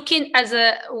 looking as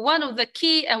one of the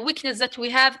key weaknesses that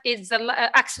we have is the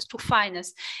access to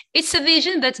finance. It's a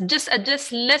region that just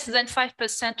adjusts less than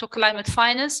 5% to climate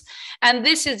finance. And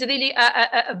this is really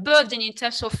a burden in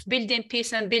terms of building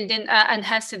peace and building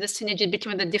enhancing the synergy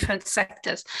between the different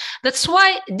sectors. That's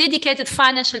why dedicated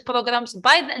financial programs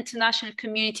by the international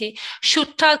community should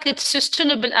target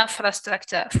sustainable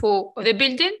infrastructure for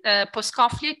rebuilding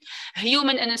post-conflict,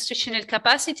 human and institutional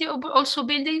capacity also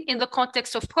building in the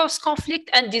context of post-conflict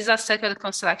and disaster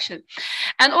reconstruction.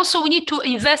 And also we need to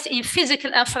invest in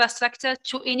physical infrastructure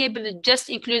to enable a just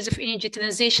inclusive energy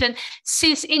transition,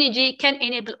 since energy can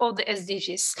enable all the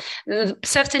SDGs.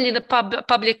 Certainly the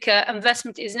public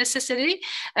investment is necessary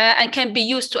and can be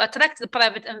used to attract the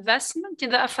private investment in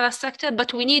the infrastructure,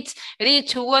 but we need really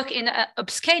to work in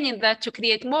upscaling that to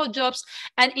create more jobs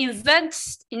and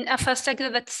invest in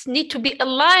infrastructure that need to be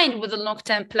aligned with the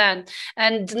long-term plan.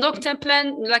 And long-term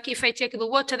plan, like if I take the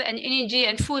water and energy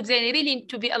and food, they really need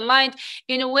to be aligned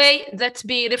in a way that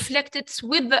be reflected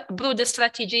with the broader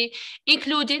strategy,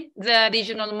 including the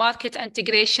regional market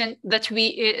integration that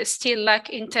we still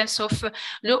lack in terms of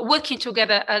working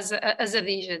together as a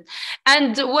region.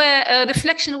 And where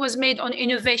reflection was made on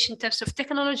innovation in terms of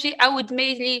technology, I would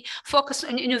mainly focus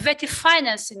on innovative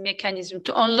financing mechanism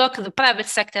to unlock the private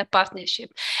sector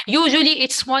partnership. Usually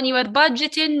it's 1 year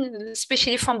budgeting,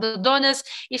 especially from the donors.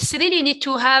 It's really need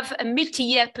to have a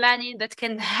multi-year planning that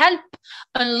can help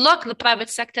unlock the private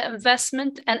sector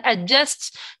investment and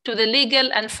adjust to the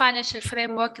legal and financial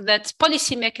framework that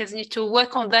policymakers need to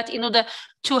work on that in order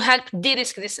to help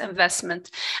de-risk this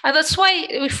investment. And that's why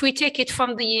if we take it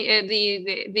from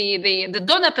the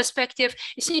donor perspective,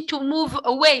 it's need to move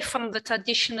away from the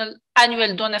traditional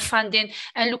annual donor funding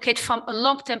and look at from a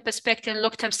long-term perspective,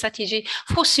 long-term strategy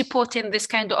for supporting this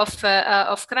kind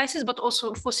of crisis, but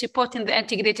also for supporting the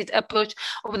integrated approach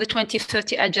of the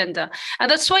 2030 agenda. And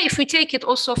that's why if we take it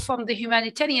also from the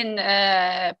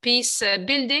humanitarian peace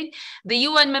building, the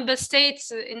UN member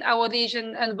states in our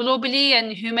region and globally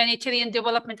and humanitarian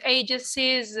development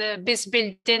agencies, peace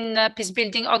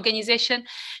building organization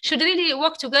should really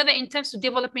work together in terms of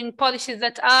developing policies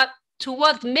that are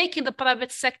toward making the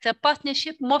private sector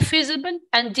partnership more feasible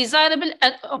and desirable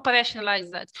and operationalize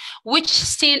that, which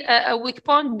still a weak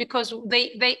point because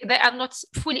they are not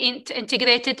fully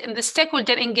integrated in the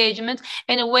stakeholder engagement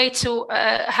in a way to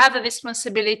have a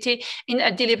responsibility in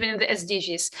delivering the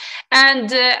SDGs. And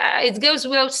it goes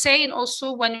without saying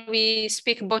also when we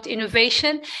speak about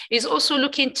innovation is also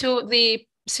looking to the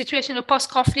situation of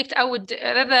post-conflict. I would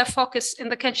rather focus in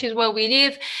the countries where we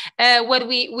live, where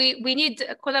we need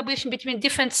a collaboration between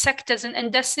different sectors and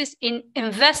industries in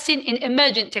investing in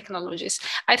emerging technologies.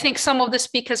 I think some of the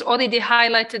speakers already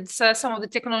highlighted some of the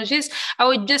technologies. I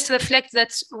would just reflect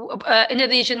that in a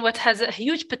region what has a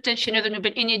huge potential in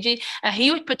renewable energy, a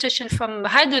huge potential from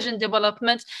hydrogen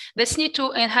development, this need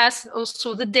to enhance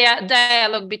also the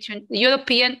dialogue between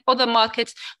European other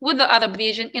markets with the Arab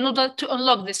region in order to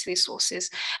unlock these resources.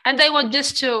 And I want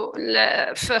just to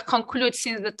conclude,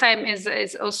 since the time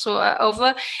is also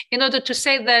over, in order to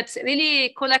say that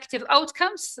really collective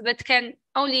outcomes that can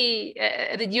only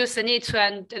reduce the need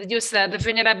and reduce the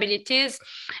vulnerabilities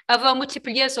over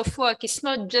multiple years of work. It's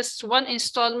not just one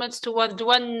installment toward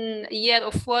 1 year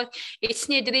of work. It's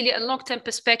need really a long-term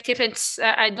perspective. And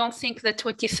I don't think that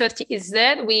 2030 is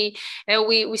there. We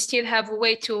still have a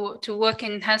way to work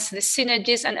and enhance the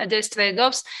synergies and address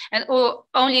trade-offs, and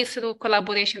only through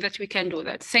collaboration that we can do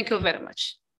that. Thank you very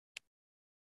much.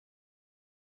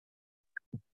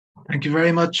 Thank you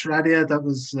very much, Radia.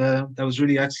 That was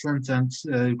really excellent, and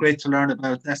great to learn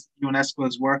about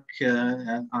UNESCO's work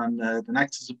on the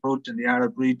Nexus approach in the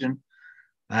Arab region.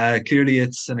 Clearly,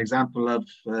 it's an example of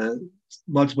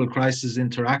multiple crises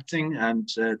interacting, and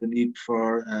the need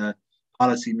for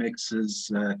policy mixes,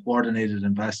 coordinated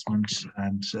investment,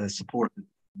 and supported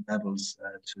levels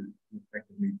to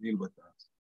effectively deal with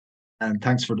that. And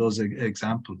thanks for those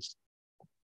examples.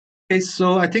 Okay,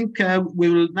 so I think we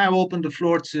will now open the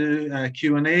floor to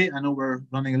Q&A. I know we're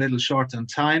running a little short on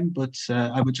time, but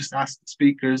I would just ask the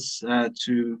speakers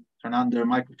to turn on their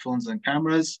microphones and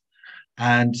cameras,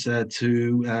 and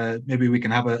maybe we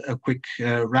can have a quick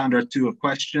round or two of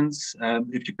questions.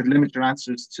 If you could limit your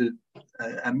answers to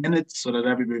a minute so that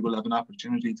everybody will have an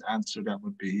opportunity to answer, that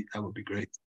would be great.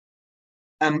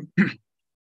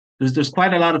 There's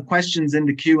quite a lot of questions in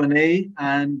the Q&A,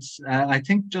 and I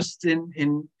think just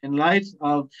in light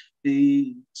of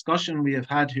the discussion we have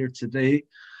had here today,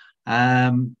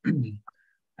 I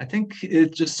think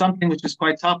it's just something which is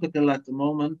quite topical at the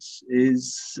moment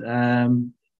is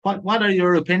what are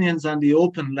your opinions on the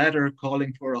open letter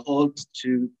calling for a halt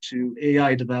to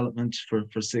AI development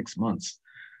for 6 months?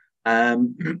 I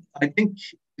think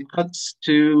it cuts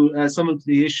to some of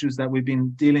the issues that we've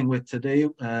been dealing with today.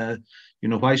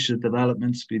 Why should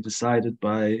developments be decided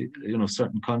by,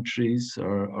 certain countries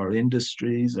or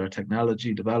industries or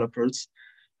technology developers?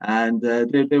 And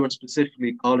they were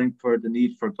specifically calling for the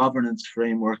need for governance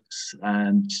frameworks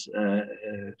and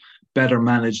better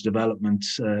managed development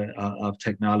of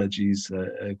technologies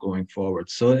going forward.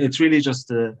 So it's really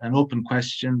just an open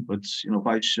question, but,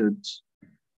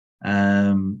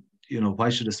 why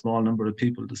should a small number of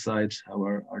people decide how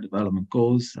our development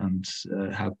goes, and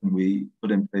how can we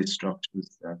put in place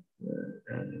structures that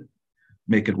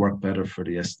make it work better for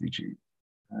the SDG?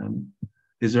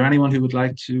 Is there anyone who would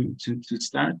like to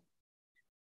start?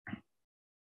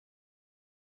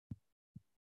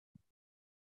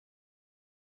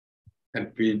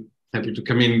 Happy to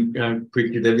come in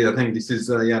quickly, David. I think this is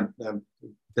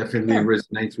definitely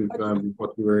resonates with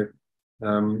what we were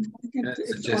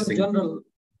suggesting.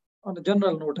 On a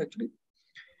general note, actually,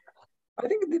 I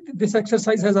think this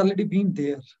exercise has already been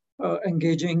there,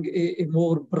 engaging a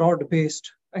more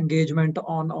broad-based engagement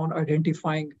on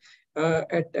identifying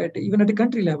even at a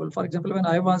country level. For example, when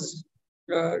I was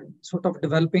sort of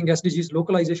developing SDGs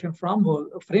localization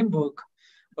framework,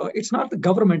 it's not the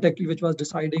government actually which was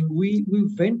deciding. We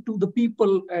went to the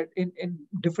people in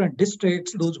different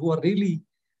districts, those who are really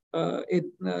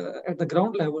at the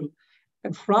ground level,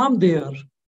 and from there,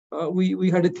 we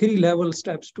had a 3-level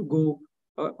steps to go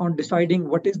on deciding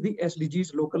what is the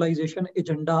SDGs localization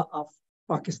agenda of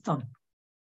Pakistan,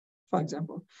 for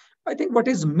example. I think what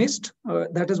is missed,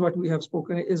 that is what we have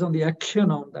spoken, is on the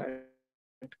action on that.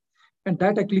 And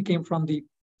that actually came from the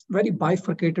very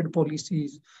bifurcated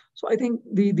policies. So I think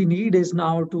the need is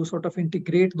now to sort of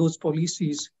integrate those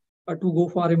policies to go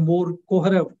for a more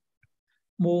coherent,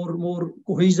 more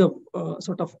cohesive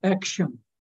sort of action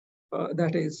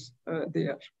that is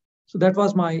there. So that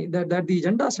was that the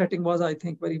agenda setting was, I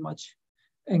think, very much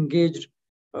engaged,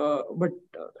 but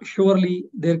surely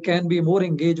there can be more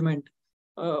engagement.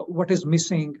 What is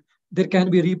missing? There can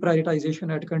be reprioritization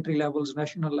at country levels,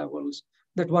 national levels,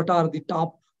 that what are the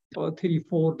top 3,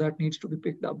 4 that needs to be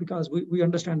picked up, because we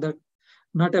understand that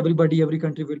not every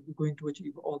country will be going to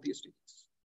achieve all these SDGs.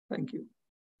 Thank you.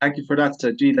 Thank you for that,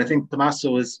 Jeet. I think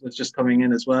Tommaso was just coming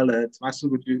in as well. Tommaso,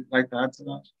 would you like to add to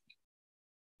that?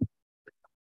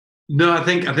 No, I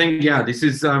think yeah, this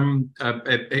is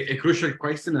a crucial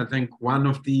question. I think one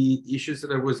of the issues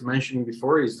that I was mentioning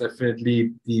before is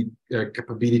definitely the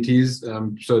capabilities.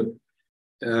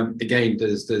 Again,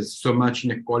 there's so much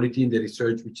inequality in the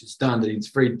research which is done that it's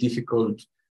very difficult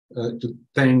to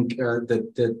think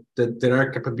that there are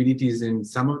capabilities in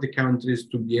some of the countries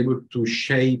to be able to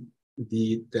shape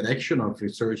the direction of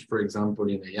research, for example,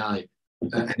 in AI.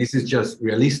 And this is just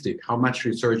realistic. How much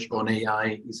research on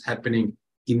AI is happening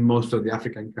in most of the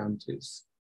African countries?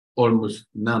 Almost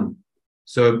none.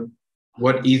 So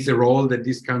what is the role that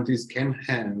these countries can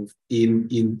have in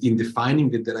defining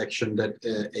the direction that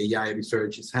AI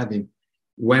research is having,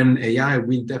 when AI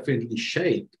will definitely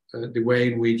shape the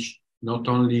way in which not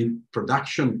only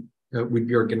production would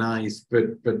be organized,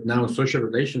 but now social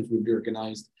relations would be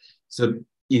organized. So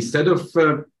instead of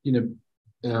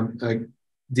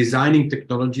designing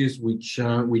technologies which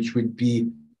would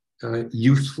be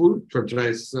useful to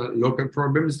address local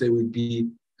problems, they would be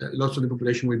lots of the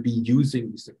population will be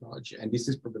using this technology, and this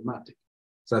is problematic.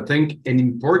 So I think an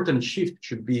important shift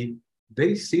should be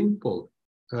very simple,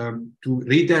 to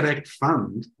redirect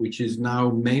fund, which is now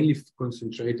mainly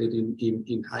concentrated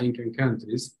in high-income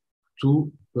countries,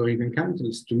 to low-income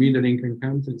countries, to middle-income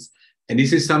countries. And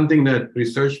this is something that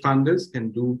research funders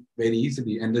can do very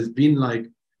easily. And there's been like,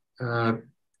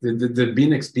 there've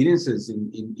been experiences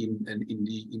in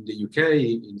the UK,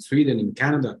 in Sweden, in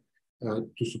Canada,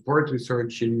 to support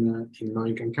research in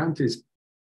low-income countries.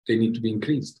 They need to be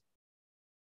increased.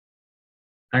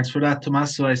 Thanks for that,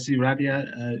 Tommaso. I see,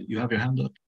 Rabia, you have your hand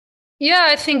up. Yeah,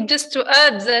 I think just to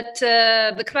add that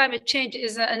the climate change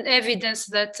is an evidence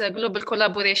that global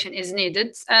collaboration is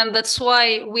needed. And that's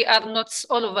why we are not,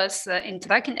 all of us, in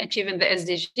track in achieving the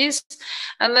SDGs.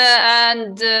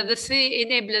 And the three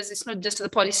enablers is not just the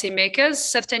policymakers,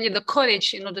 certainly the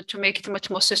courage in order to make it much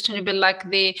more sustainable, like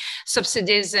the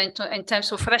subsidies in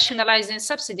terms of rationalizing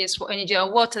subsidies for energy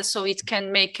and water, so it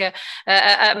can make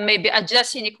maybe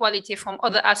adjust inequality from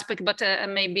other aspects, but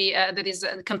maybe there is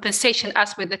a compensation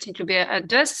aspect that needs to be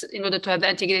addressed in order to have the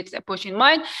integrated approach in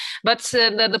mind. But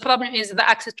the problem is the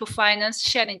access to finance,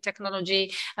 sharing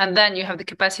technology, and then you have the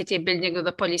capacity building of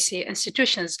the policy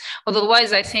institutions.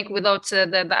 Otherwise, I think without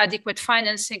the adequate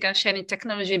financing and sharing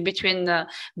technology between the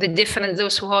different,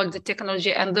 those who hold the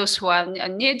technology and those who are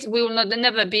in need, we will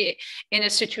never be in a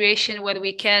situation where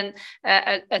we can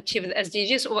achieve the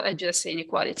SDGs or address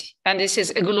inequality. And this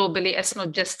is globally, it's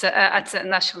not just at a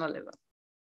national level.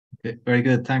 Okay, very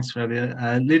good. Thanks,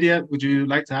 Rabia. Lydia, would you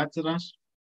like to add to that?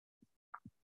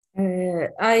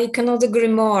 I cannot agree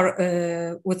more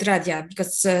with Radia,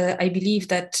 because I believe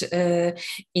that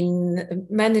in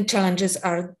many challenges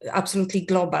are absolutely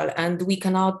global, and we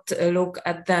cannot look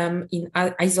at them in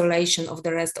isolation of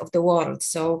the rest of the world.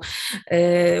 So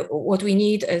what we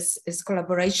need is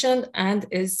collaboration and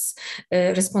is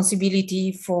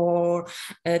responsibility for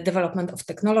development of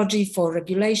technology, for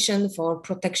regulation, for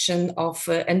protection of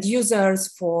end users,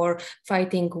 for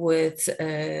fighting with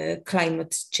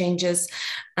climate changes.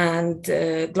 And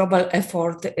global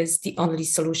effort is the only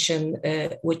solution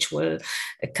which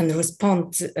can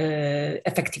respond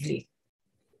effectively.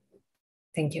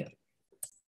 Thank you.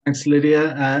 Thanks,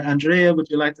 Lydia. Andrea, would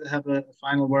you like to have a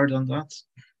final word on that?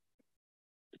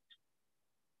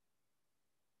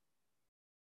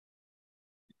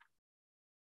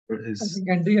 I think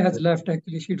Andrea has left,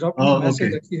 actually. She dropped me a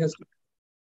message that she has to.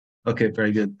 Okay,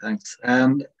 very good. Thanks.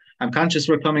 I'm conscious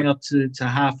we're coming up to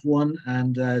 1:30,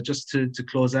 and just to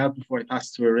close out before I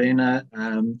pass to Irena,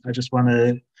 I just want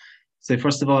to say,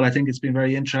 first of all, I think it's been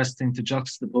very interesting to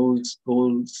juxtapose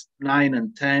goals 9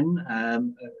 and 10.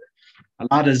 A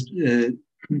lot is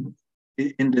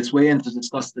in this way, and to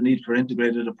discuss the need for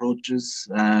integrated approaches.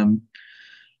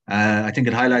 I think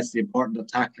it highlights the importance of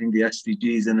tackling the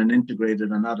SDGs in an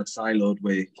integrated and not a siloed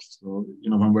way. So,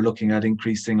 when we're looking at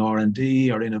increasing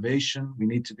R&D or innovation, we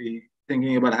need to be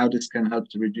thinking about how this can help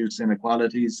to reduce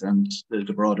inequalities and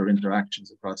the broader interactions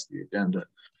across the agenda,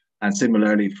 and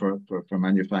similarly for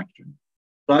manufacturing.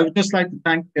 So I would just like to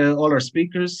thank all our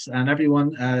speakers and everyone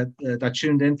that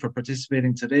tuned in for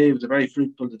participating today. It was a very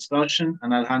fruitful discussion,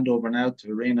 and I'll hand over now to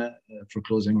Irena for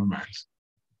closing remarks.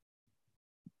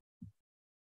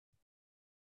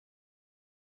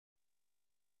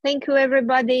 Thank you,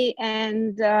 everybody,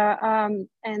 and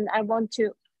I want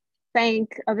to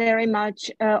thank very much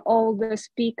all the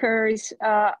speakers,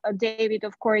 David,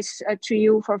 of course, to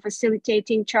you for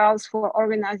facilitating, Charles for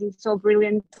organizing so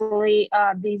brilliantly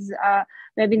these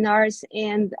webinars,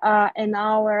 and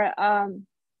our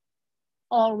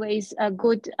always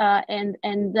good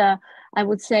and I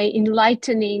would say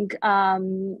enlightening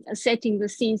setting the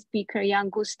scene speaker, Jan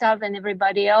Gustav, and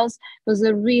everybody else. It was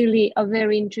really a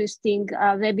very interesting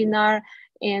webinar,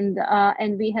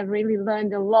 and we have really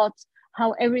learned a lot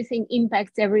how everything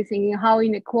impacts everything, and how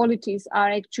inequalities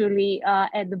are actually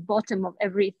at the bottom of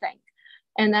everything.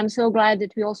 And I'm so glad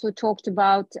that we also talked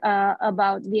about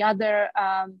the other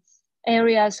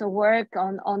areas of work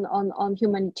on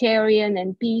humanitarian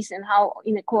and peace, and how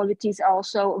inequalities are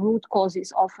also root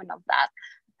causes often of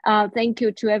that. Thank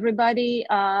you to everybody.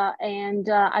 And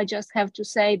I just have to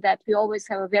say that we always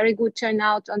have a very good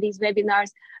turnout on these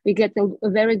webinars. We get a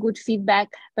very good feedback,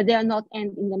 but they are not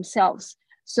end in themselves.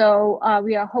 So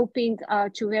we are hoping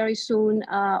to very soon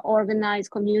organize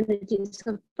communities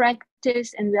of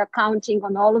practice, and we are counting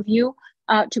on all of you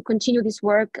to continue this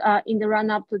work in the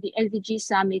run-up to the SDG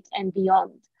Summit and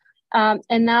beyond.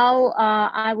 And now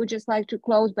I would just like to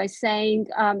close by saying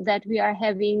that we are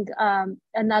having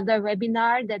another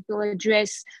webinar that will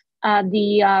address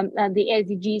the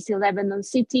SDGs 11 on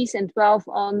cities and 12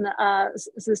 on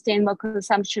sustainable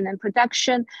consumption and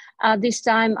production. This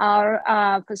time our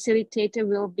facilitator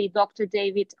will be Dr.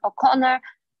 David O'Connor,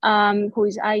 who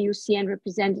is IUCN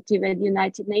representative at the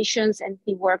United Nations, and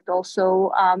he worked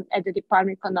also at the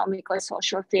Department of Economic and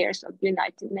Social Affairs of the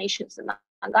United Nations, among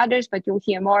others, but you'll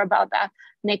hear more about that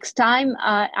next time.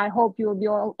 I hope you'll be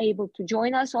all able to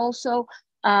join us also.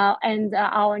 And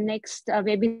our next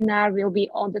webinar will be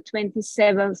on the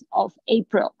 27th of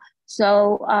April.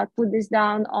 So put this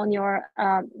down on your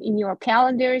in your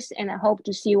calendars, and I hope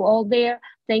to see you all there.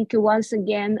 Thank you once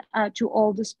again to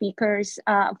all the speakers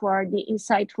for the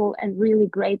insightful and really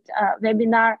great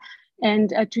webinar.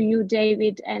 And to you,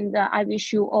 David, and I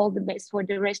wish you all the best for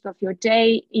the rest of your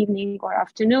day, evening, or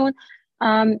afternoon.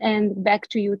 And back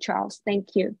to you, Charles.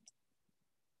 Thank you.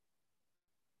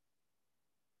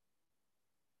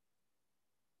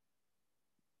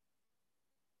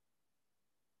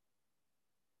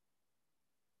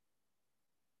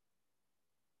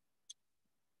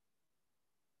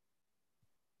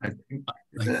 I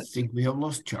think we have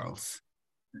lost Charles.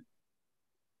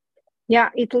 Yeah,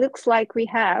 it looks like we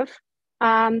have.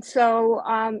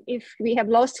 If we have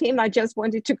lost him, I just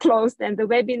wanted to close then the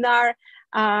webinar.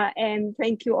 And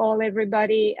thank you all,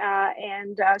 everybody,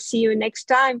 and see you next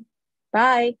time.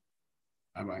 Bye.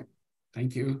 Bye-bye.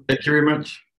 Thank you. Thank you very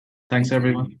much. Thanks,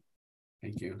 everyone.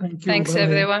 Thank you. Thank you. Thanks, Bye-bye.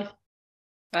 everyone.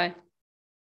 Bye.